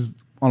he was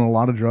on a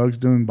lot of drugs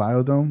doing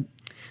Biodome.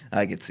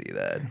 I could see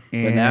that.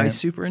 But now he's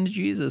super into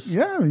Jesus.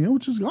 Yeah,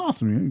 which is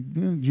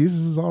awesome.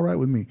 Jesus is all right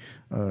with me.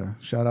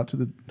 Shout out to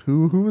the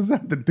who was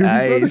that? The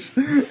Doobie Brothers.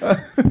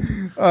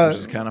 Which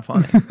is kind of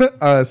funny.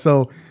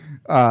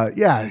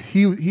 Yeah,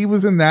 he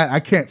was in that. I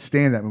can't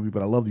stand that movie,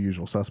 but I love The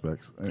Usual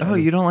Suspects. Oh,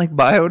 you don't like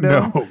Biodome?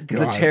 No, it's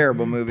a God.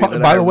 terrible movie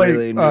that I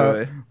really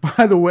enjoy.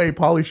 By the way,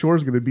 Pauly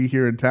Shore's going to be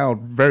here in town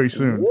very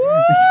soon.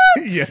 What?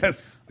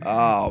 Yes.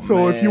 Oh,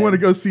 so man. if you want to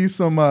go see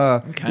some,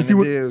 if you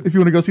want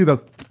to go see the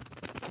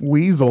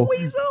Weasel,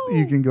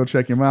 you can go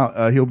check him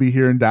out. He'll be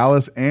here in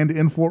Dallas and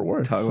in Fort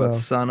Worth. Talk about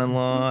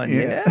son-in-law.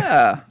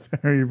 Yeah.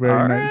 Very, very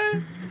All nice.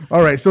 right.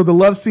 All right. So the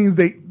love scenes,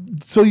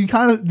 so you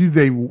kind of do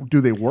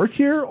they work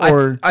here,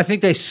 or I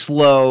think they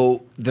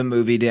slow the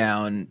movie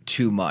down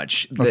too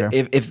much.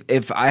 Okay.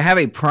 If I have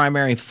a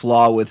primary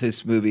flaw with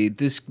this movie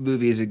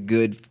is a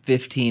good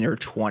 15 or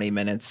 20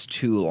 minutes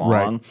too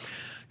long,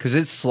 because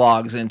it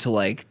slogs into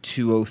like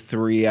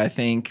 2:03, I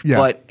think. Yeah.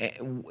 But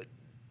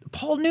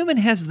Paul Newman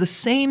has the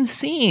same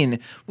scene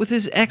with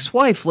his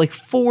ex-wife like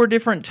 4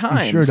 different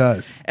times. He sure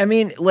does. I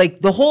mean, like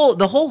the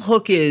whole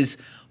hook is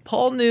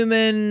Paul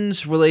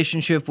Newman's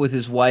relationship with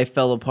his wife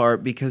fell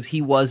apart because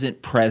he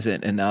wasn't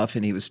present enough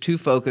and he was too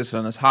focused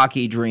on his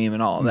hockey dream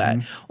and all of that.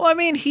 Well, I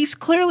mean, he's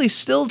clearly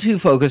still too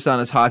focused on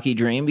his hockey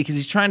dream because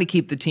he's trying to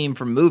keep the team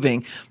from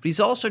moving, but he's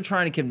also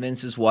trying to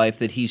convince his wife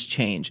that he's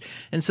changed.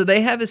 And so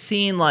they have a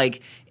scene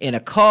like in a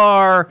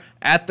car,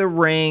 at the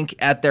rink,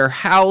 at their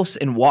house,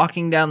 and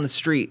walking down the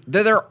street.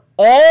 They're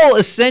all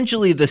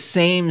essentially the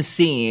same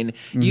scene.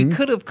 You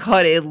could have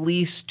cut at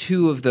least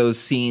 2 of those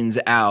scenes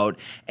out.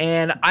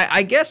 And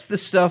I guess the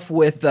stuff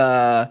with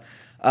Ned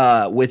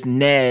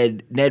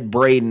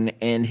Braden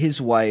and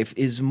his wife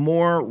is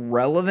more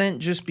relevant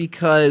just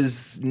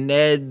because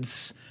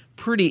Ned's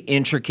pretty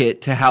intricate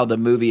to how the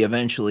movie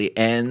eventually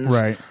ends.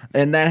 Right.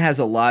 And that has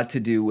a lot to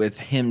do with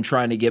him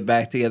trying to get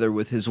back together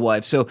with his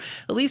wife. So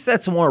at least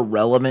that's more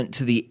relevant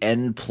to the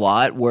end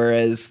plot,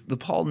 whereas the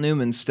Paul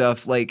Newman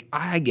stuff, like,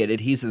 I get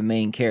it, he's the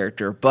main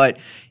character, but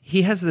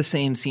he has the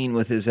same scene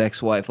with his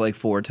ex-wife like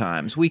 4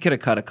 times. We could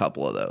have cut a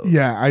couple of those.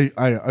 Yeah,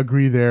 I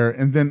agree there.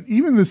 And then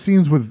even the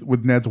scenes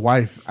with Ned's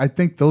wife, I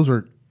think those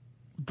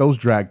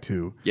drag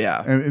too.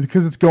 Yeah. And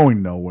because it's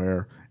going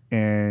nowhere.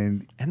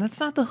 And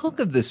that's not the hook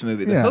of this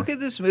movie. The Yeah. hook of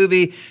this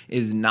movie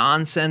is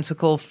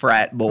nonsensical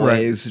frat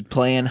boys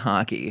playing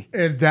hockey.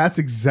 And that's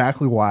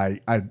exactly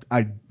why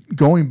I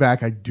going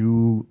back, I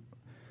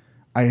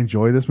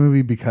enjoy this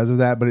movie because of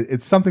that. But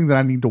it's something that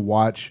I need to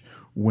watch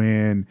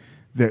when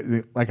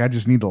like I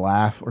just need to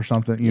laugh or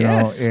something, you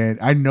know. And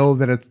I know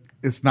that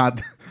it's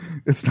not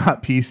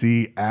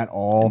PC at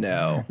all.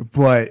 No.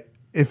 But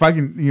if I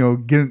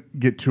can,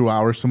 get 2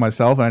 hours to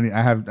myself and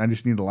I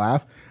just need to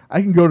laugh,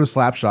 I can go to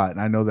Slapshot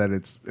and I know that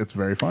it's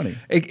very funny.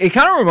 It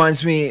kind of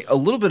reminds me a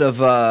little bit of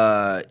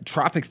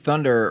Tropic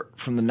Thunder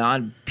from the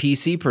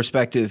non-PC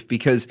perspective,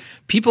 because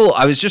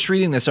I was just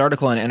reading this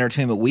article on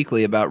Entertainment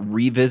Weekly about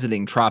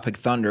revisiting Tropic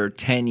Thunder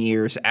 10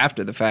 years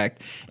after the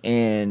fact,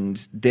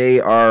 and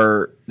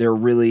they're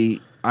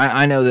really,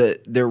 I know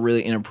that they're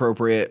really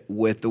inappropriate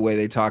with the way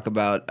they talk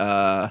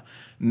about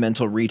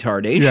mental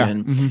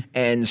retardation. Yeah.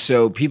 And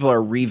so people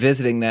are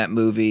revisiting that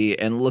movie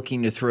and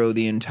looking to throw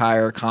the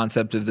entire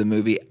concept of the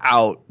movie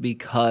out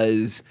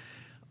because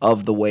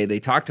of the way they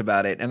talked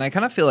about it. And I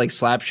kind of feel like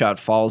Slapshot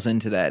falls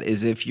into that,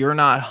 is if you're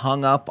not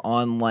hung up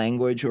on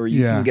language, or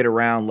you can get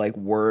around like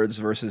words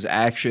versus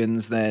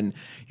actions, then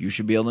you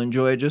should be able to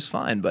enjoy it just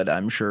fine. But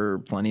I'm sure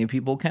plenty of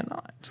people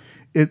cannot.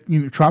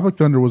 Tropic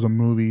Thunder was a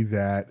movie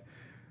that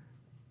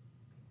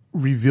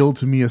revealed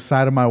to me a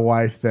side of my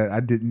wife that I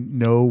didn't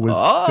know was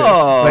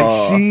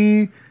like,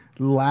 she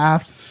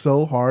laughed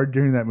so hard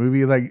during that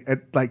movie, like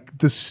at like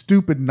the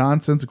stupid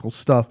nonsensical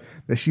stuff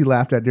that she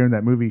laughed at during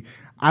that movie.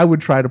 I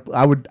would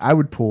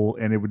pull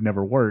and it would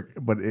never work,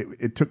 but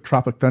it took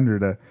Tropic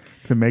Thunder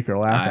to make her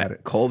laugh at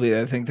it. Colby,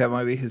 I think that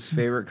might be his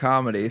favorite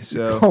comedy.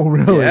 So oh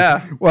really?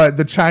 Yeah. Well,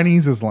 the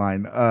Chinese's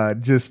line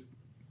just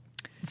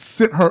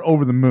sent her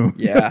over the moon.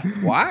 Yeah.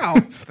 Wow.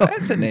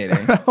 Fascinating.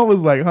 I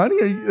was like,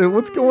 honey,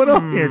 what's going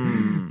on here?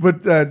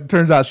 But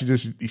turns out she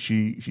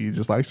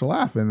just likes to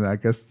laugh, and I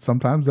guess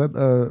sometimes that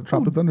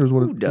Tropic Thunder is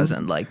what Who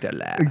doesn't like to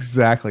laugh?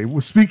 Exactly. Well,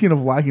 speaking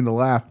of liking to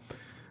laugh,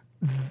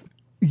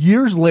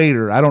 years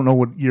later, I don't know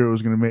what year it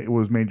was going to make. It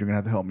was made. You're going to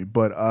have to help me,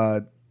 but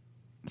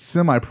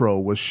Semi-Pro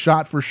was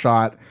shot for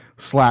shot,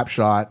 slap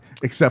shot,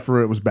 except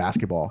for it was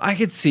basketball. I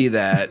could see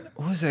that.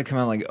 What was that come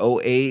out like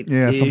 08?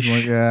 Yeah, something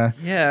like that.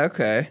 Yeah,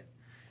 okay.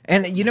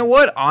 And you know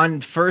what?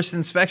 On first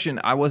inspection,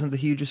 I wasn't the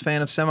hugest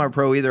fan of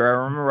Semi-Pro either.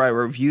 I remember I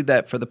reviewed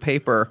that for the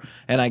paper,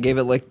 and I gave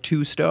it like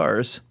 2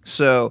 stars.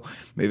 So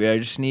maybe I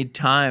just need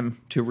time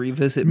to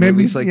revisit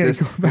movies like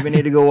this. Maybe I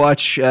need to go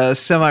watch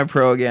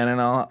Semi-Pro again, and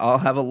I'll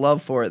have a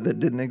love for it that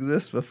didn't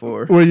exist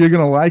before. Well, you're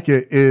going to like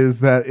it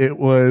is that it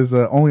was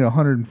only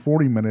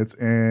 140 minutes,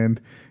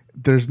 and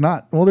there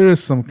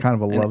is some kind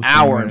of a love scene. An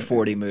hour and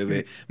 40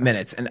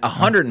 minutes. And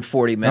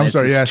 140 minutes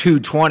is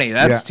 220.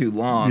 That's too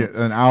long. Yeah,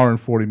 an hour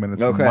and 40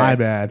 minutes. Okay. My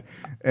bad.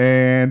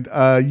 And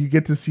you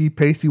get to see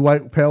pasty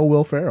white, pale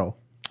Will Ferrell.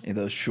 In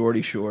those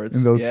shorty shorts.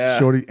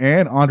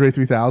 And Andre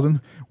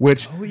 3000,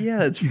 which... Oh, yeah,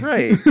 that's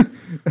right.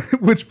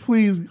 Which,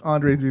 please,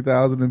 Andre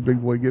 3000 and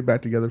Big Boy, get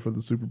back together for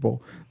the Super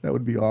Bowl. That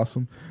would be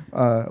awesome.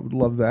 I would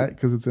love that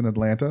because it's in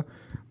Atlanta.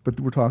 But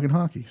we're talking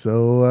hockey.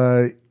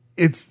 So...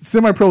 It's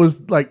Semi-Pro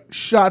is like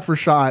shot for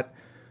shot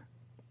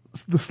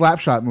the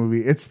Slapshot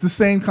movie. It's the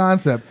same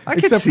concept. I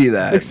can see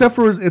that, except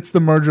for it's the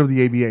merger of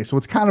the ABA. So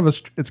it's kind of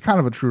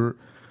a true.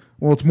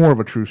 Well, it's more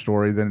of a true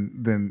story than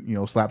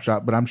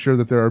Slapshot. But I'm sure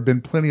that there have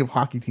been plenty of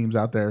hockey teams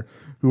out there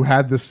who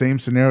had this same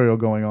scenario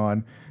going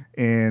on,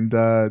 and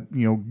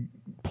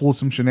pulled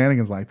some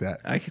shenanigans like that.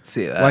 I could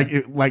see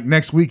that. Like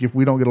next week, if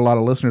we don't get a lot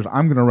of listeners,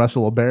 I'm going to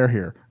wrestle a bear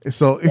here.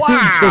 So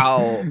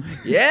wow,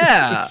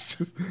 yeah, it's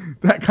just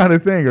that kind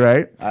of thing,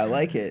 right? I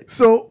like it.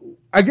 So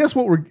I guess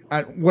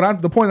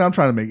the point I'm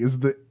trying to make is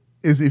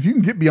if you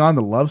can get beyond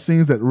the love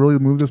scenes that really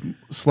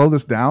slow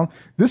this down,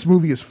 this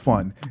movie is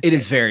fun. It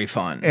is very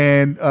fun,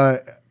 and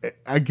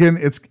again,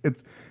 it's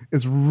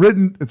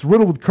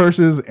riddled with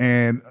curses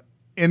and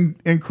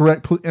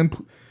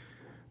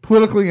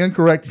politically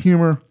incorrect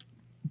humor,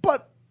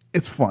 but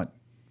it's fun.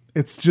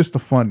 It's just a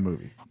fun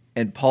movie.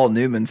 And Paul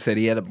Newman said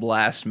he had a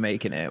blast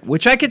making it,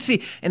 which I could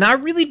see. And I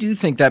really do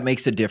think that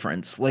makes a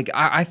difference. Like,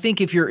 I think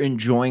if you're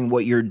enjoying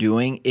what you're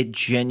doing, it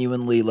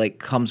genuinely, like,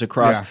 comes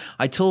across. Yeah.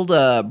 I told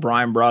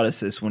Brian Broaddus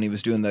this when he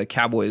was doing the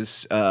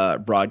Cowboys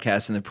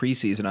broadcast in the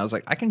preseason. I was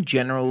like, I can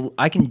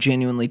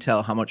genuinely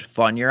tell how much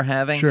fun you're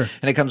having. Sure.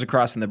 And it comes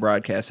across in the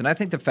broadcast. And I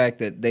think the fact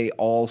that they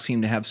all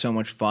seem to have so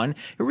much fun,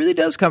 it really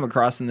does come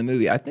across in the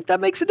movie. I think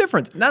that makes a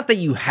difference. Not that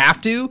you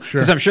have to,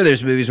 because I'm sure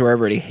there's movies where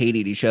everybody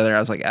hated each other. I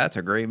was like, that's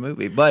a great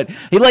movie. But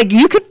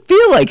you could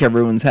feel like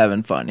everyone's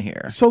having fun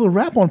here. So the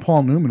rap on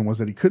Paul Newman was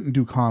that he couldn't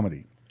do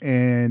comedy,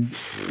 and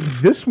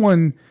this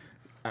one,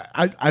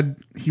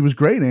 he was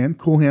great in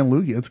Cool Hand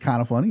Luke. It's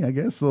kind of funny, I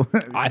guess. So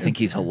I think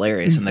he's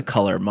hilarious in The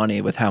Color of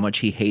Money with how much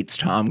he hates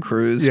Tom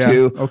Cruise yeah,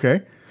 too.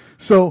 okay.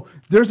 So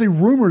there's a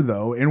rumor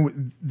though,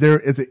 and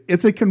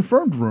it's a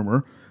confirmed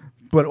rumor,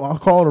 but I'll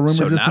call it a rumor.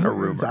 So just not as, a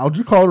rumor. I'll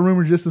just call it a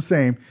rumor just the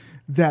same.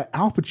 That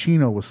Al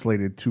Pacino was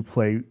slated to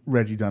play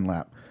Reggie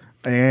Dunlap,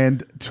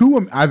 and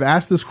I've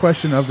asked this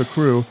question of the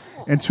crew,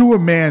 and to a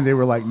man they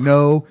were like,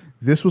 no,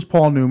 this was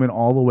Paul Newman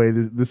all the way.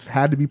 This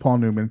had to be Paul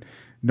Newman.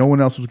 No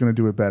one else was going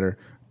to do it better.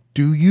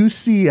 Do you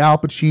see Al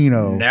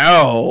Pacino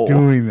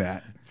doing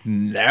that?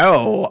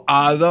 No.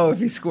 Although if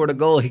he scored a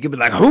goal, he could be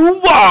like,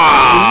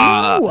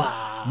 "Hoo-wah!"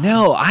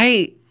 No,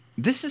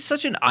 this is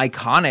such an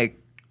iconic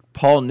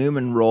Paul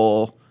Newman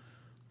role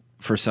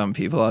for some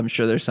people. I'm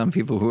sure there's some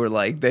people who are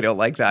like, they don't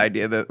like the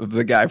idea that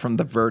the guy from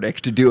The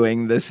Verdict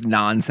doing this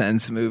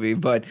nonsense movie.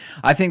 But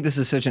I think this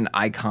is such an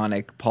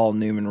iconic Paul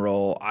Newman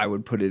role. I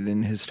would put it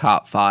in his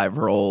top 5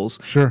 roles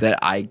that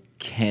I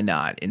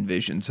cannot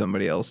envision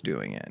somebody else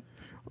doing it.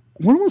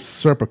 When was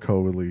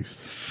Serpico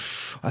released?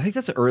 I think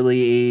that's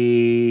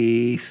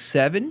early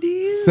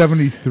 70s?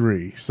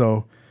 73.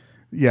 So,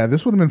 yeah,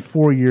 this would have been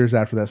 4 years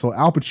after that. So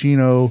Al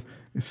Pacino,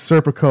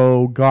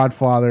 Serpico,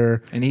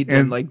 Godfather. And he'd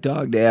done like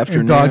Dog Day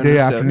Afternoon. And Dog Day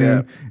and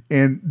Afternoon. Stuff, yeah.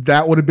 And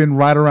that would have been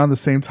right around the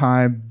same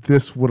time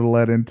this would have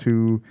led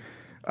into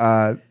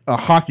a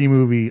hockey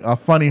movie, a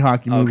funny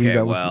hockey movie. Okay,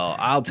 that was, well,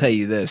 I'll tell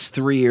you this.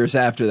 3 years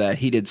after that,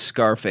 he did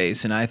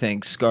Scarface, and I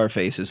think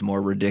Scarface is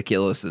more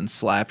ridiculous than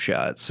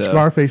Slapshot. So.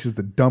 Scarface is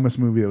the dumbest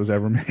movie that was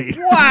ever made.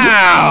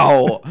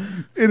 Wow!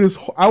 It is.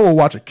 I will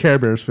watch a Care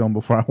Bears film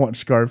before I watch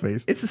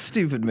Scarface. It's a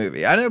stupid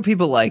movie. I know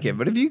people like it,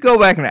 but if you go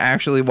back and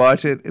actually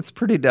watch it, it's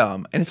pretty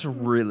dumb, and it's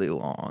really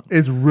long.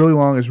 It's really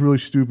long. It's really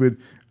stupid.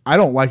 I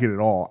don't like it at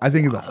all. I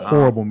think it's a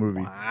horrible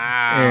movie.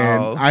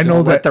 And I know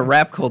Don't let that the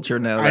rap culture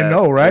know. I that.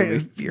 know, right? They'll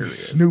be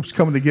furious. Snoop's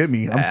coming to get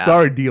me. I'm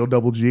sorry,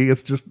 D.O.G.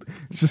 It's just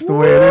the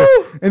way it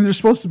is. And there's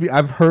supposed to be.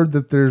 I've heard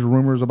that there's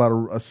rumors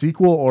about a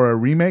sequel or a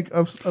remake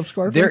of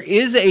Scarface. There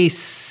is a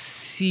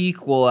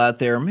sequel out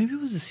there. Maybe it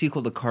was a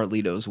sequel to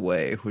Carlito's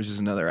Way, which is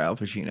another Al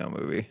Pacino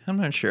movie. I'm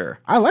not sure.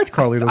 I liked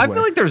Carlito's Way. I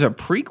feel like there's a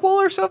prequel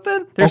or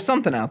something. There's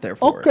something out there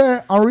for it. Okay,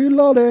 I'll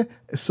reload it.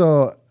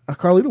 So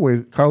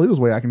Carlito's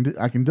Way, I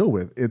can deal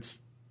with. It's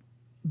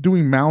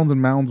doing mounds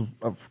and mounds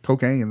of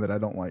cocaine that I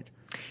don't like.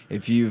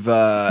 If you've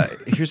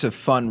here's a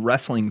fun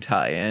wrestling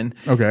tie-in.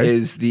 Okay.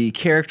 Is the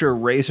character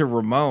Razor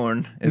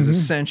Ramon is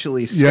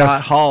essentially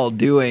Scott Hall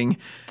doing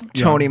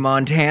Tony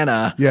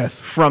Montana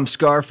from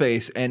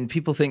Scarface, and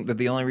people think that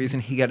the only reason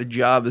he got a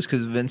job is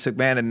because Vince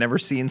McMahon had never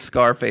seen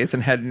Scarface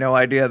and had no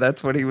idea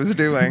that's what he was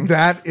doing.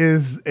 That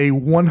is a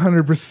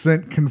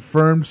 100%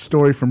 confirmed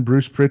story from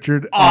Bruce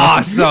Pritchard.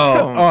 Awesome.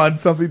 On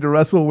Something to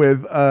Wrestle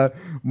With,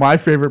 my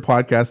favorite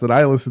podcast that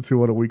I listen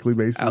to on a weekly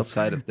basis.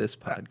 Outside of this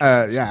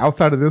podcast.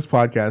 Outside of this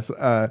podcast.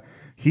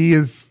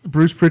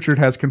 Bruce Pritchard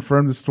has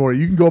confirmed the story.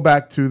 You can go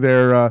back to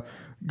their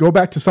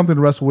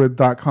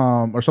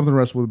somethingtowrestlewith.com or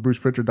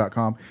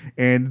somethingtowrestlewithbrucepritchard.com,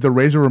 and the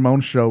Razor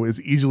Ramon show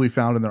is easily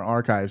found in their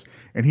archives,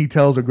 and he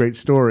tells a great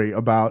story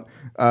about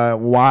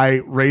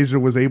why Razor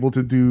was able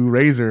to do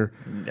Razor.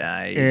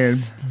 Nice. And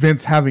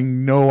Vince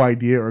having no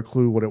idea or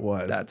clue what it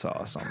was. That's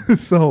awesome.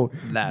 So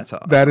that's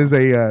awesome. That is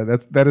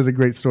a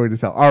great story to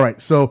tell. All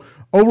right, so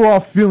overall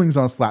feelings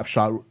on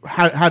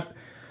Slapshot.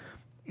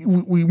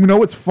 We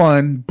know it's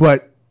fun,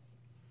 but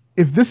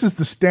if this is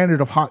the standard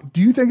of hockey,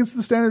 do you think it's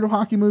the standard of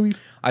hockey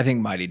movies? I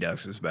think Mighty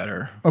Ducks is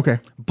better. Okay.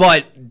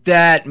 But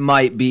that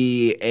might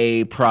be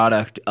a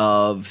product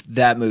of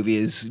that movie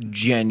is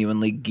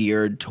genuinely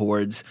geared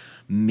towards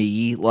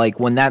me. Like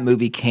when that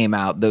movie came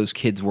out, those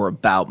kids were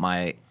about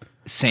my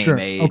same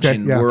age,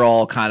 and we're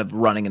all kind of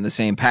running in the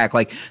same pack.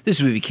 Like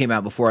this movie came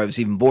out before I was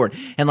even born,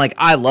 and like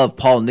I love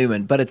Paul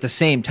Newman, but at the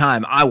same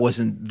time I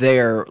wasn't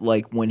there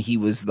like when he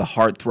was the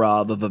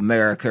heartthrob of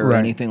America or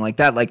anything like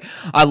that. Like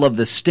I love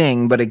The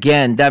Sting, but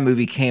again that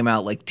movie came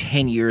out like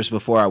 10 years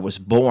before I was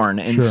born,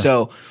 and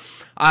so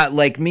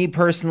like me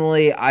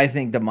personally, I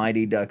think The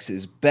Mighty Ducks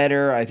is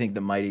better. I think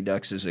The Mighty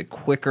Ducks is a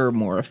quicker,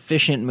 more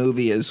efficient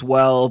movie as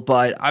well,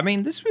 but I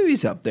mean this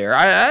movie's up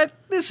there.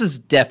 This is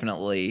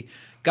definitely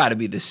got to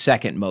be the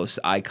second most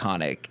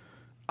iconic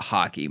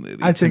hockey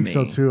movie. I think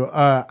so too.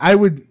 I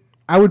would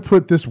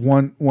put this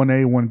 1A,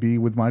 1B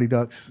with Mighty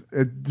Ducks.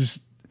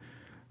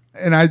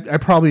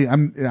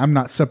 I'm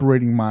not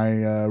separating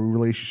my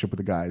relationship with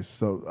the guys.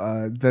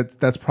 So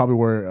that's probably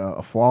where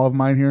a flaw of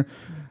mine here.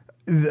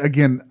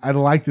 Again, I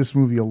like this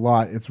movie a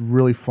lot. It's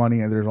really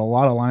funny, and there's a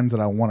lot of lines that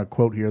I want to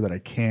quote here that I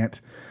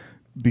can't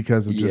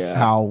because of just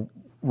how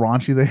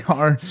raunchy they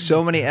are.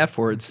 So many F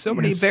words, so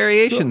many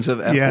variations of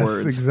F words.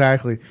 Yes,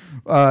 exactly.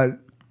 I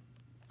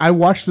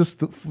watched this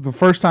the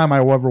first time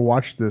I ever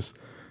watched this.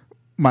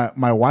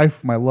 My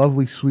wife, my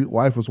lovely sweet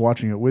wife, was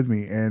watching it with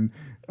me, and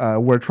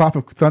where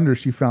Tropic Thunder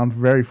she found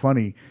very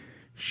funny.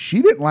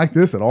 She didn't like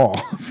this at all.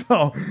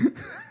 So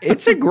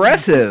it's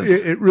aggressive.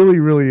 It really,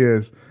 really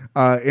is.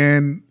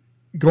 And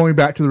going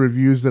back to the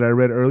reviews that I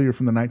read earlier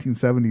from the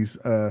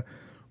 1970s.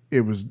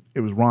 It was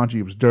raunchy,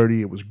 it was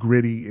dirty, it was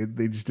gritty.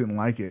 They just didn't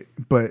like it.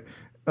 But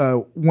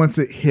once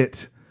it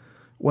hit,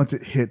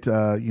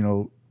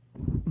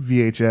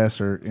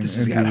 VHS or This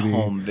has in got DVD.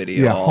 home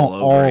video all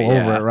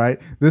over it, right?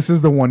 This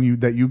is the one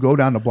that you go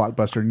down to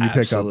Blockbuster and you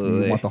pick up.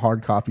 Absolutely. You want the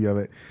hard copy of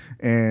it,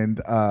 and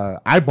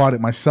I bought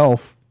it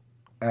myself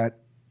at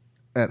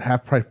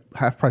half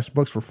price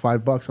books for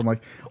 $5. I'm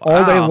like,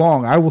 all day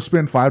long, I will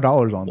spend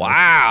 $5 on this.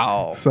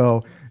 Wow.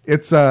 So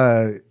it's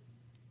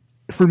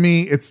for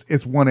me, it's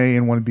 1A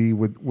and 1B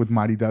with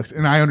Mighty Ducks,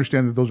 and I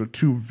understand that those are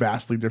two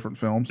vastly different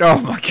films. Oh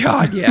my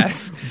God,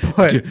 yes.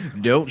 But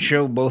Don't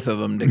show both of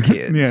them to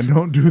kids. yeah,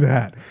 don't do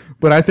that.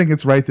 But I think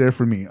it's right there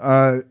for me.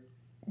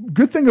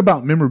 Good thing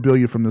about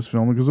memorabilia from this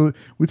film, because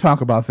we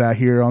talk about that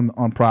here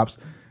on Props,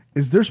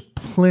 is there's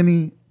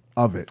plenty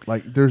of it.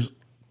 Like there's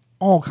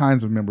all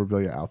kinds of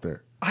memorabilia out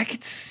there. I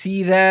could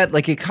see that.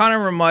 Like, it kind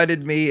of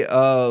reminded me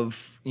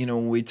of,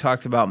 when we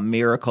talked about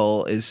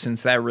Miracle, is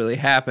since that really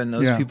happened,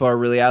 those people are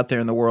really out there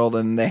in the world,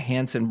 and the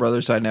Hanson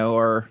brothers I know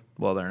are,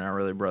 well, they're not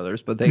really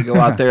brothers, but they go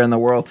out there in the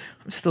world.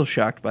 I'm still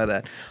shocked by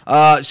that.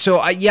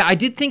 I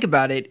did think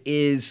about it,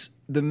 is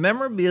the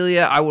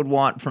memorabilia I would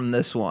want from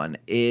this one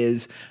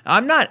is,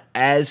 I'm not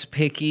as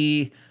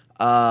picky.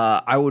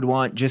 I would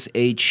want just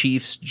a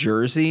Chiefs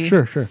jersey.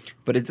 Sure.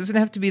 But it doesn't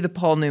have to be the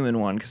Paul Newman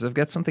one, because I've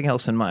got something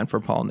else in mind for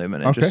Paul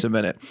Newman in just a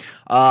minute.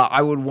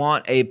 I would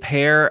want a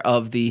pair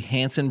of the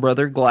Hanson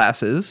brother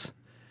glasses.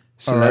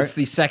 So that's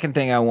the second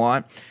thing I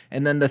want.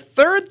 And then the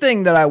third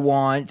thing that I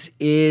want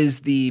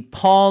is the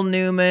Paul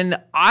Newman,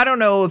 I don't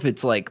know if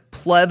it's like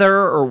pleather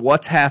or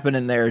what's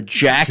happening there,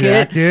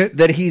 jacket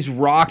that he's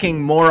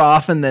rocking more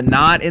often than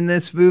not in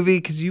this movie,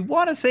 because you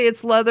want to say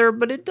it's leather,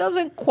 but it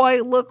doesn't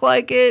quite look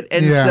like it.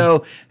 And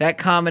so that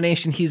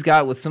combination he's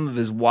got with some of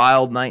his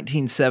wild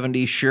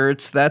 1970s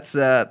shirts, that's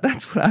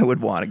what I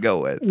would want to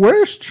go with.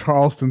 Where's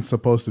Charleston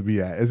supposed to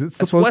be at? Is it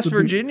supposed West to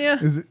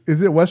Virginia?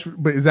 Is it West?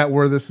 But is that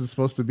where this is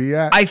supposed to be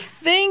at? I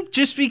think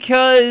just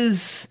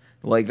because,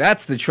 like,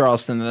 that's the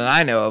Charleston that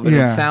I know of, and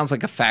it sounds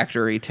like a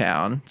factory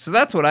town. So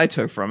that's what I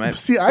took from it.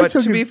 See, but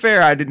to be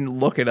fair, I didn't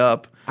look it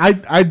up.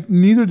 I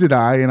neither did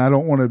I, and I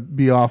don't want to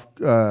be off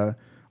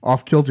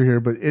kilter here,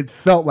 but it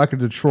felt like a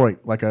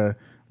Detroit, like a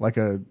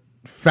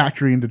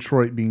factory in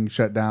Detroit being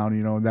shut down.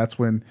 And that's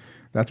when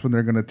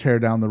they're going to tear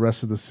down the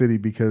rest of the city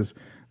because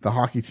the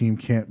hockey team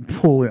can't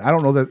pull it. I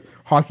don't know that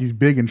hockey's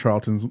big in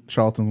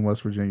Charleston,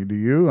 West Virginia. Do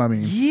you? I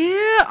mean,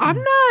 yeah, I'm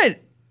not.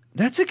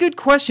 That's a good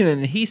question.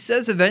 And he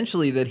says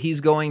eventually that he's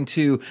going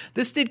to,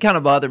 this did kind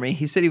of bother me.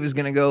 He said he was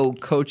going to go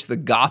coach the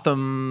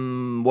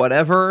Gotham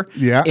whatever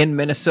in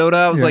Minnesota.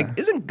 I was like,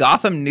 isn't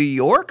Gotham New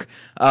York?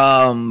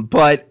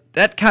 But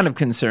that kind of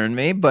concerned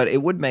me, but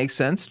it would make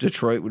sense.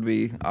 Detroit would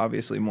be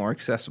obviously more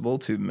accessible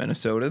to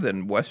Minnesota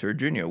than West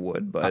Virginia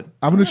would. But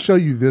I'm going to show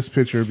you this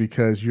picture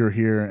because you're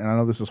here, and I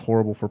know this is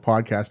horrible for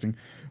podcasting,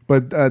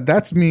 but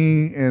that's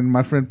me and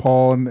my friend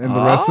Paul and the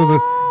rest of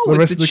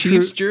the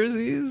Chiefs crew.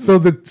 jerseys. So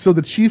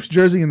the Chiefs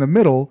jersey in the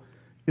middle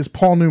is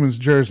Paul Newman's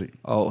jersey.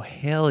 Oh,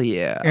 hell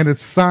yeah! And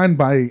it's signed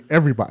by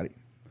everybody.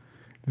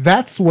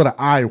 That's what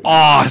I want.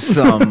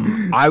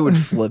 Awesome. I would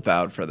flip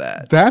out for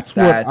that. That's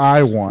what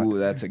I want. Ooh,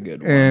 that's a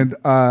good one. And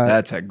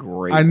that's a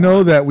great I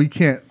know that we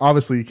can't,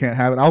 obviously you can't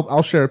have it.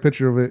 I'll share a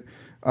picture of it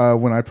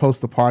when I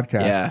post the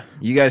podcast. Yeah,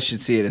 you guys should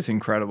see it. It's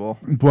incredible.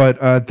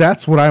 But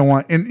that's what I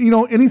want. And,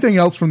 anything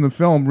else from the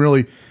film,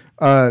 really,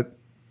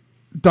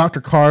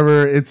 Dr.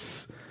 Carver,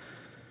 it's...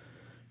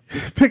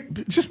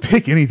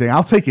 Pick anything.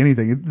 I'll take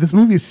anything. This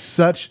movie is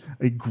such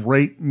a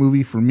great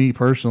movie for me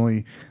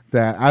personally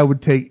that I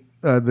would take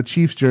the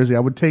Chiefs jersey. I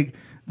would take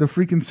the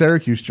freaking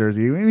Syracuse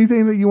jersey.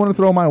 Anything that you want to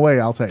throw my way,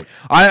 I'll take.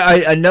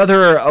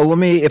 Let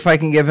me, if I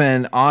can give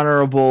an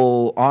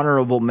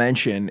honorable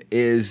mention,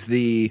 is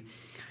the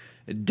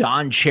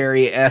Don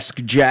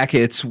Cherry-esque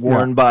jackets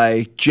worn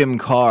by Jim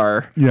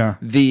Carr. Yeah.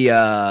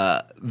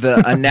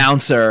 The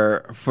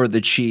announcer for the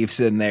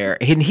Chiefs in there.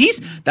 And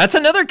that's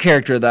another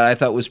character that I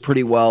thought was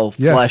pretty well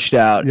fleshed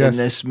out in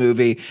this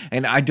movie.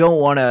 And I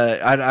don't want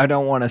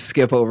to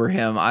skip over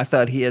him. I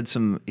thought he had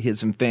some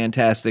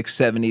fantastic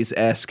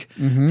 70s-esque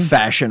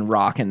fashion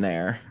rock in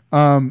there.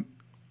 How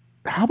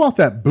about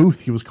that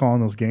booth he was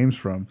calling those games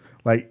from?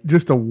 Like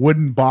just a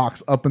wooden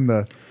box up in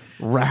the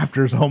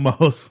rafters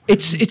almost.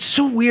 It's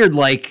so weird.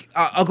 Like,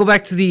 I'll go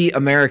back to the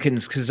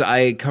Americans because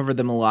I cover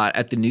them a lot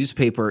at the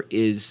newspaper.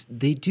 Is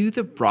they do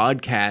the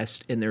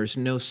broadcast and there's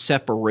no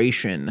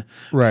separation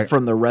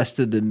from the rest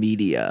of the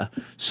media.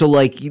 So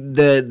like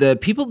the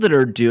people that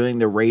are doing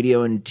the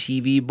radio and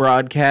TV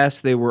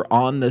broadcast, they were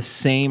on the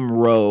same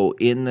row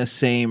in the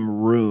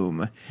same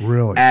room,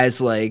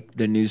 as like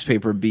the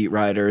newspaper beat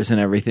writers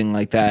and everything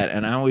like that.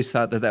 And I always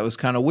thought that was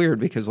kind of weird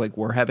because like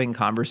we're having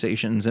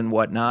conversations and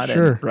whatnot,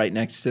 and right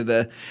next to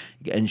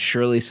and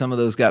surely some of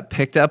those got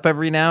picked up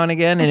every now and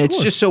again. And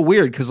it's just so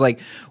weird because like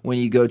when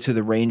you go to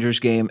the Rangers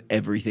game,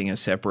 everything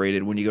is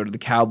separated. When you go to the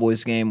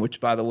Cowboys game,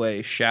 which by the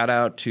way, shout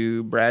out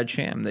to Brad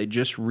Sham. They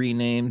just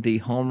renamed the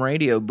home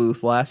radio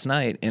booth last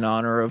night in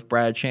honor of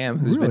Brad Sham,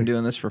 who's been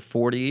doing this for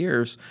 40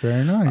 years.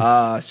 Very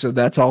nice. So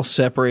that's all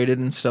separated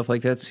and stuff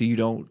like that. So you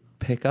don't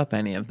pick up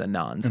any of the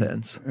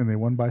nonsense. And they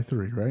won by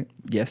 3, right?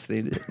 Yes,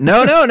 they did.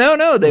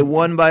 No. They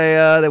won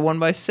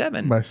by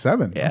 7. By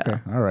 7. Yeah. Okay.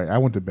 All right. I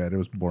went to bed. It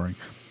was boring.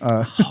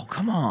 Oh,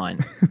 come on.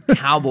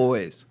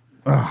 Cowboys.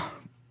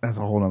 That's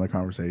a whole nother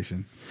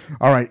conversation.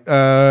 All right.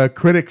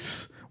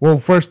 Critics. Well,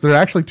 first, there are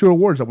actually 2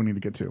 awards that we need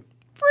to get to.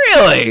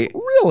 Really?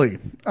 Really?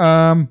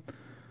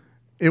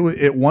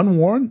 It won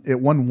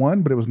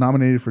one, but it was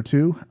nominated for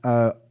 2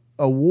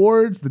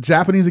 awards. The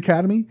Japanese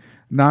Academy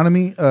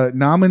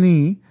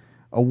nominee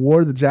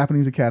award the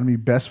Japanese Academy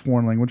Best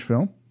Foreign Language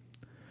Film.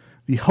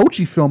 The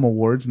Hochi Film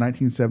Awards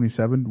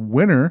 1977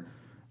 winner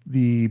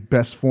the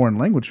Best Foreign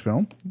Language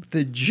Film.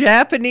 The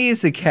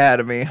Japanese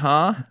Academy,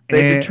 huh?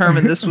 They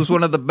determined this was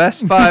one of the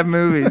best 5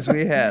 movies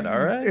we had.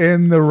 All right.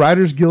 And the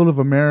Writers Guild of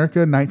America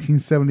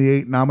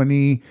 1978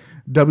 nominee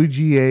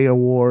WGA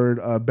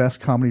Award Best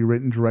Comedy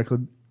Written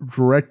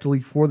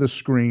directly for the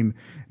screen,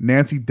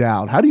 Nancy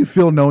Dowd. How do you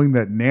feel knowing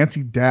that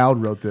Nancy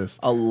Dowd wrote this?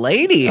 A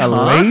lady, A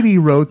lady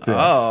wrote this.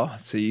 Oh,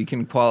 so you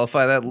can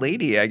qualify that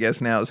lady, I guess,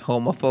 now as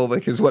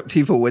homophobic is what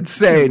people would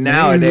say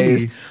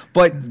nowadays.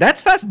 But that's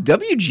fast.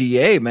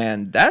 WGA,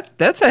 man,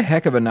 that's a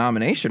heck of a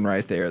nomination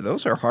right there.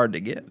 Those are hard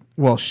to get.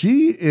 Well,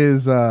 she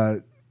is...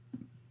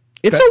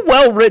 It's a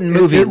well-written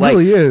movie. It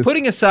really is.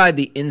 Putting aside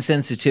the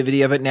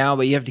insensitivity of it now,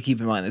 but you have to keep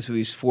in mind this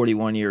movie's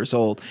 41 years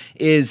old.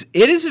 It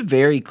is a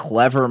very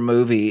clever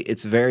movie.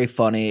 It's very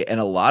funny, and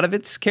a lot of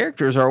its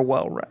characters are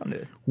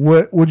well-rounded.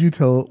 What would you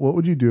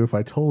do if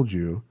I told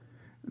you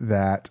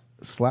that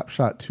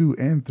Slapshot 2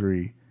 and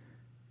 3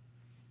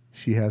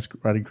 she has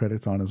writing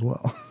credits on as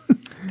well?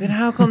 Then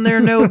how come they're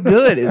no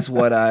good is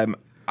what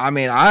I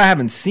mean, I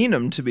haven't seen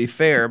them, to be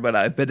fair, but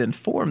I've been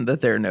informed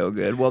that they're no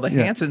good. Well, the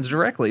Hansons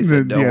directly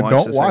said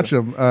don't watch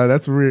them.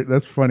 That's weird.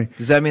 That's funny.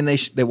 Does that mean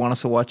they want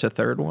us to watch a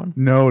third one?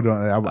 No,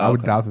 I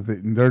would doubt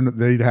that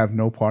they'd have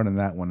no part in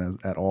that one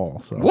at all.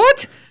 So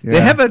what? Yeah.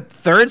 They have a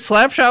third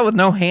Slapshot with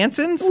no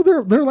Hansons?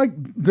 Well,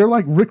 they're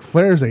like Ric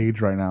Flair's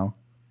age right now.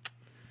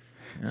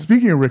 Yeah.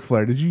 Speaking of Ric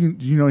Flair, did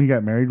you know he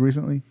got married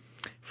recently?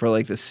 For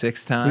like the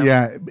 6th time?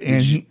 Yeah,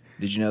 and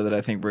Did you know that I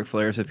think Ric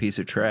Flair is a piece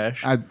of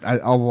trash?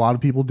 A lot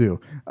of people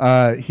do.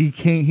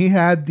 He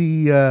had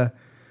the,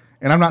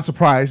 and I'm not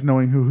surprised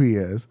knowing who he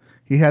is.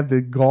 He had the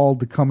gall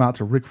to come out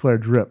to Ric Flair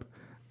drip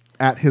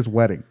at his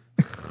wedding.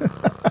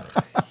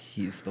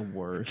 He's the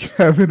worst.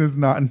 Kevin is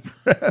not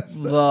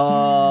impressed.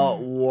 The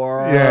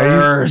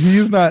worst.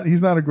 Yeah,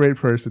 he's not a great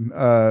person,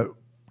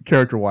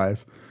 character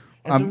wise.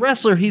 As a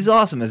wrestler, he's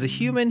awesome. As a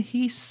human,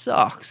 he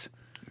sucks.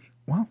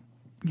 Well,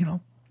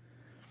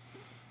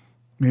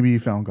 maybe he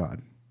found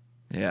God.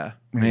 Yeah,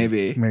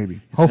 maybe.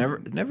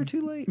 It's never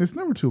too late. It's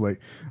never too late.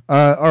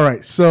 All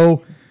right,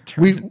 so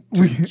we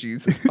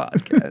Jesus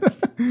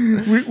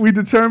podcast. we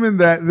determined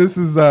that this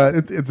is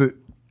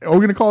are we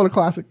going to call it a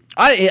classic?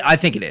 I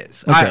think it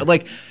is.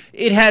 Okay.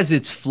 It has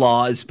its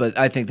flaws, but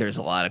I think there's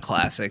a lot of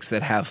classics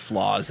that have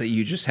flaws that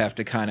you just have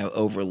to kind of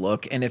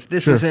overlook. And if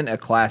this isn't a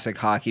classic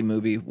hockey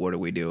movie, what are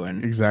we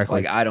doing?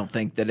 Exactly. I don't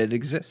think that it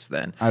exists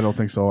then. I don't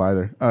think so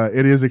either.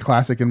 It is a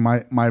classic in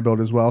my boat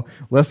as well.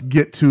 Let's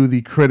get to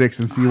the critics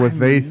and see what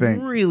they think.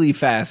 I'm really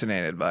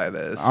fascinated by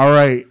this. All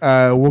right.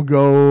 We'll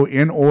go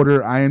in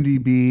order: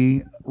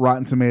 IMDb,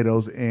 Rotten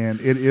Tomatoes, and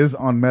it is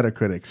on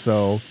Metacritic.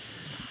 So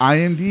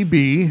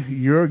IMDb,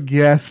 your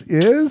guess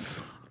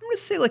is? I'm going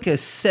to say like a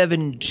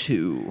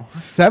 7.2.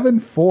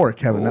 7.4,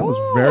 Kevin. That was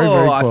very,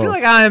 very close. I feel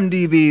like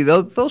IMDb,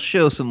 they'll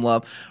show some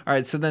love. All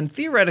right, so then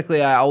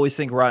theoretically, I always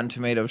think Rotten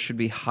Tomatoes should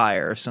be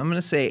higher. So I'm going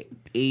to say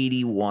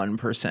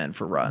 81%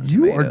 for Rotten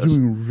Tomatoes. You are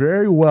doing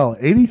very well.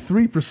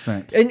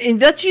 83%. And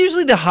that's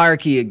usually the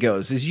hierarchy it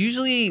goes. Is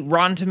usually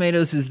Rotten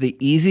Tomatoes is the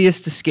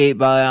easiest to skate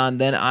by on,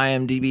 then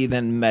IMDb,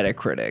 then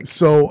Metacritic.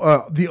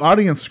 So the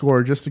audience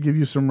score, just to give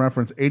you some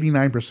reference,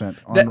 89%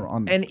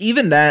 on. And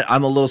even that,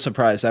 I'm a little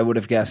surprised. I would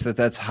have guessed that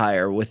that's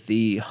higher with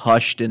the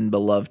hushed and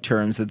beloved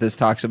terms that this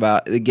talks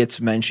about. It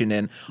gets mentioned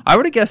in. I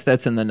would have guessed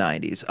that's in the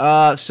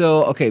 90s.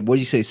 So, okay, what do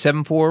you say,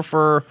 7.4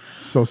 for?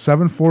 So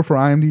 7.4 for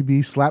IMDb.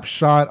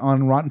 Slapshot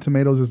on Rotten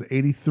Tomatoes is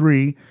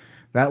 83.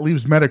 That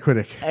leaves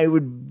Metacritic. I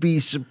would be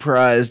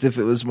surprised if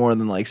it was more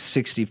than like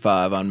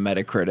 65 on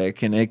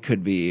Metacritic, and it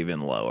could be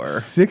even lower.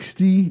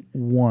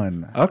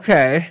 61.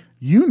 Okay.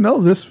 You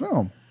know this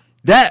film.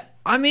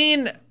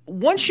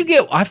 Once you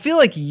get, I feel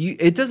like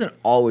it doesn't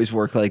always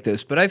work like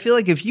this, but I feel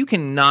like if you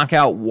can knock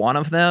out one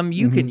of them,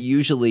 you can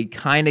usually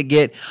kind of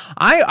get,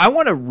 I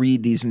want to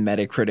read these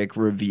Metacritic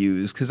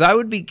reviews because I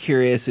would be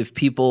curious if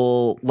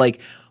people,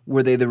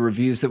 were they the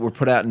reviews that were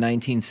put out in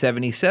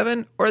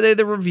 1977 or are they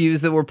the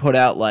reviews that were put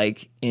out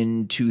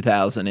in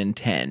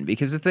 2010?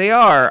 Because if they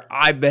are,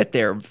 I bet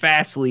they're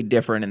vastly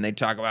different and they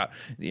talk about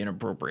the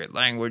inappropriate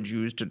language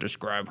used to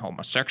describe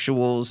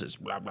homosexuals is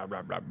blah, blah,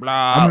 blah, blah,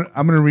 blah.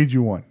 I'm going to read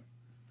you one.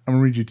 I'm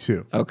going to read you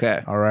two.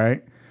 Okay. All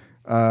right.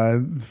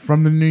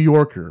 From the New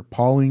Yorker,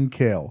 Pauline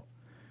Kael.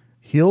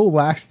 Hill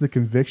lacks the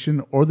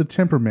conviction or the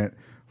temperament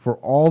for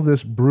all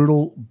this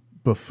brutal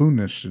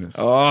buffoonishness.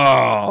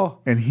 Oh.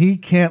 And he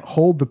can't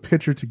hold the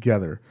picture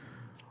together.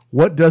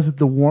 What does it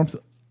the warmth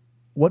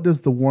what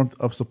does the warmth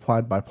of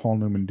supplied by Paul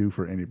Newman do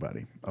for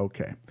anybody?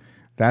 Okay.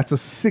 That's a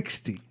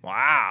 60.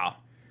 Wow.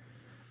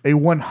 A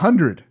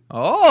 100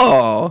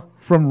 Oh.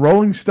 from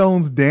Rolling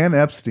Stone's Dan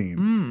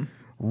Epstein.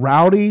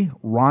 Rowdy,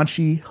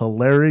 raunchy,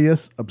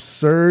 hilarious,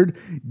 absurd,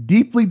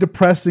 deeply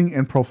depressing,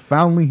 and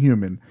profoundly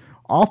human,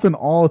 often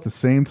all at the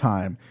same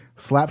time.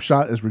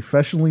 Slapshot is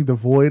refreshingly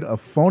devoid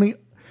of phony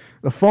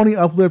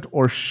uplift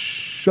or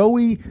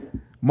showy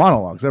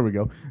monologues. There we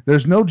go.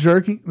 There's no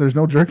jerking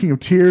of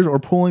tears or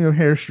pulling of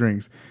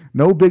hairstrings.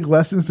 No big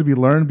lessons to be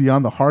learned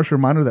beyond the harsh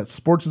reminder that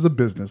sports is a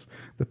business.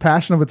 The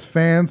passion of its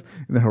fans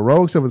and the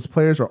heroics of its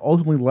players are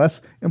ultimately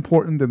less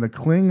important than the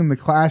cling and the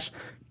cash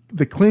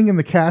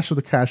of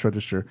the cash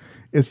register.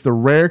 It's the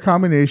rare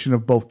combination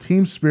of both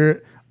team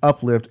spirit,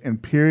 uplift,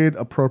 and period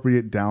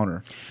appropriate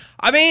downer.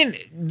 I mean,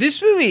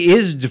 this movie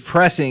is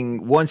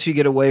depressing once you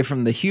get away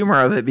from the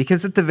humor of it,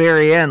 because at the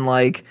very end,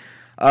 like,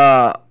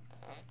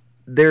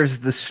 there's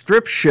the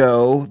strip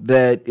show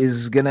that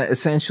is going to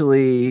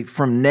essentially,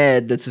 from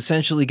Ned, that's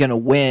essentially going to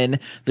win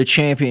the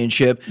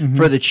championship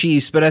for the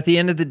Chiefs. But at the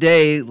end of the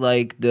day,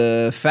 like,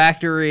 the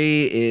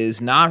factory is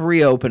not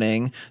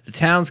reopening. The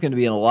town's going to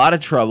be in a lot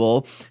of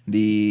trouble.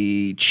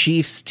 The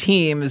Chiefs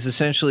team is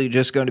essentially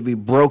just going to be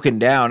broken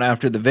down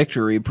after the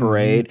victory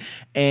parade.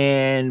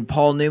 And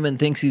Paul Newman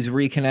thinks he's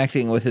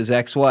reconnecting with his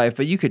ex-wife,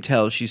 but you could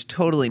tell she's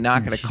totally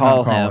not going to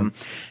call him.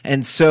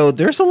 And so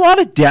there's a lot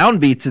of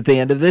downbeats at the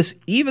end of this,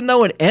 even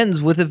though it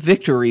ends with a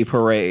victory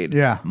parade.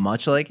 Yeah.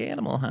 Much like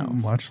Animal House.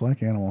 Much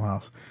like Animal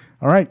House.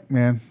 All right,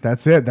 man.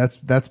 That's it.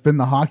 That's been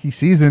the hockey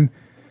season.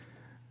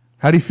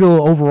 How do you feel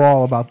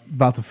overall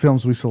about the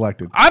films we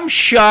selected? I'm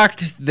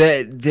shocked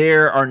that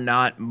there are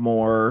not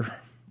more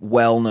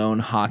well-known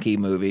hockey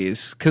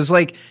movies, because,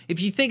 like,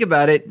 if you think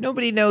about it,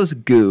 nobody knows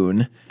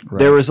Goon. Right.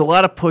 There was a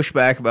lot of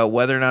pushback about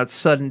whether or not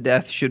Sudden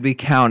Death should be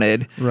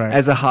counted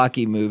as a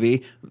hockey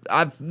movie.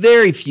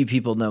 Very few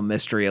people know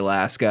Mystery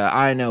Alaska.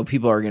 I know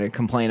people are going to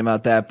complain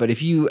about that, but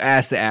if you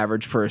ask the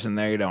average person,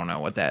 they don't know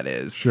what that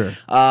is. Sure.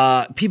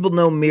 People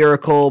know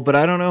Miracle, but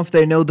I don't know if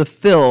they know the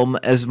film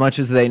as much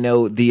as they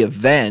know the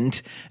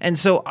event. And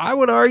so I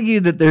would argue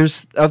that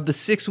there's, of the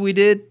 6 we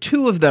did,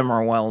 2 of them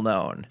are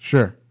well-known.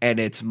 Sure. And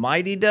it's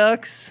Mighty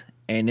Ducks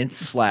and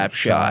it's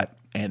Slapshot.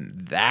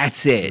 And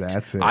that's it.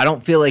 That's it. I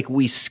don't feel like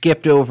we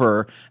skipped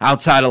over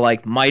outside of,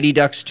 like, Mighty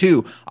Ducks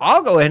 2.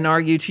 I'll go ahead and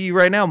argue to you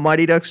right now,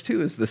 Mighty Ducks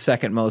 2 is the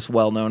second most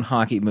well-known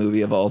hockey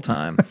movie of all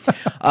time.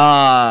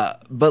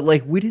 But,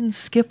 like, we didn't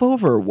skip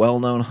over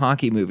well-known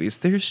hockey movies.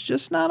 There's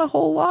just not a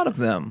whole lot of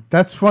them.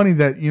 That's funny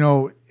that,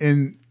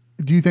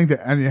 do you think that,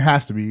 and it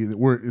has to be,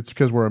 it's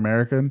because we're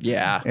American?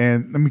 Yeah.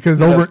 And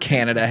because over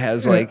Canada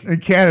has, like,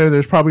 in Canada,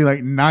 there's probably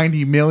like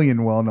 90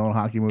 million well-known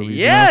hockey movies.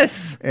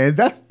 Yes. And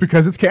that's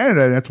because it's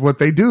Canada. That's what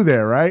they do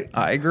there, right?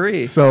 I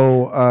agree.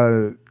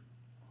 So,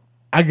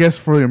 I guess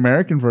for the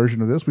American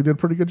version of this, we did a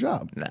pretty good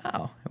job.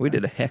 No, we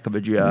did a heck of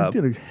a job.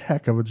 We did a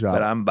heck of a job.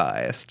 But I'm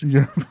biased.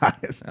 You're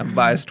biased. I'm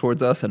biased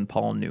towards us and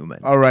Paul Newman.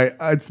 All right.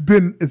 It's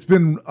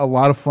been a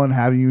lot of fun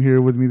having you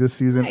here with me this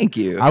season. Thank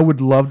you. I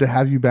would love to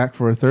have you back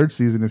for a 3rd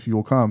season if you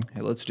will come.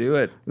 Hey, let's do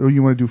it.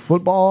 You want to do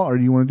football or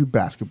do you want to do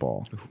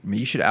basketball?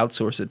 You should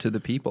outsource it to the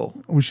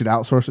people. We should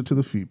outsource it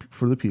to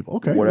for the people.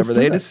 Okay. Whatever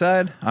they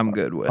decide, I'm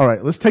good with. All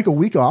right. Let's take a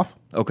week off.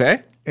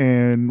 Okay.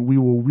 And we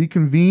will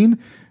reconvene.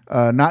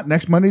 Not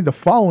next Monday, the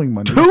following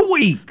Monday. 2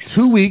 weeks.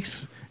 2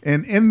 weeks.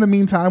 And in the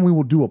meantime, we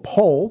will do a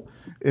poll.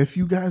 If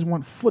you guys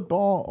want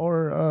football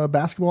or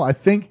basketball, I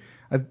think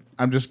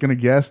I'm just going to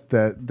guess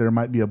that there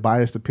might be a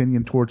biased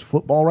opinion towards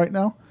football right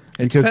now.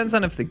 It depends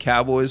on if the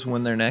Cowboys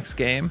win their next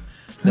game.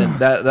 Then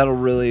that'll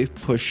really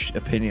push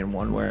opinion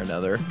one way or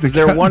another. Because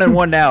they're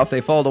 1-1 now. If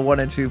they fall to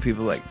 1-2,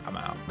 people are like,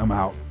 I'm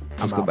out.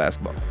 Let's go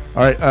basketball.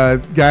 All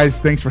right,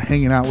 guys, thanks for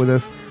hanging out with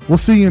us. We'll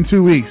see you in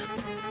 2 weeks.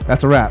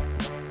 That's a wrap.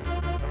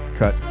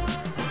 Cut.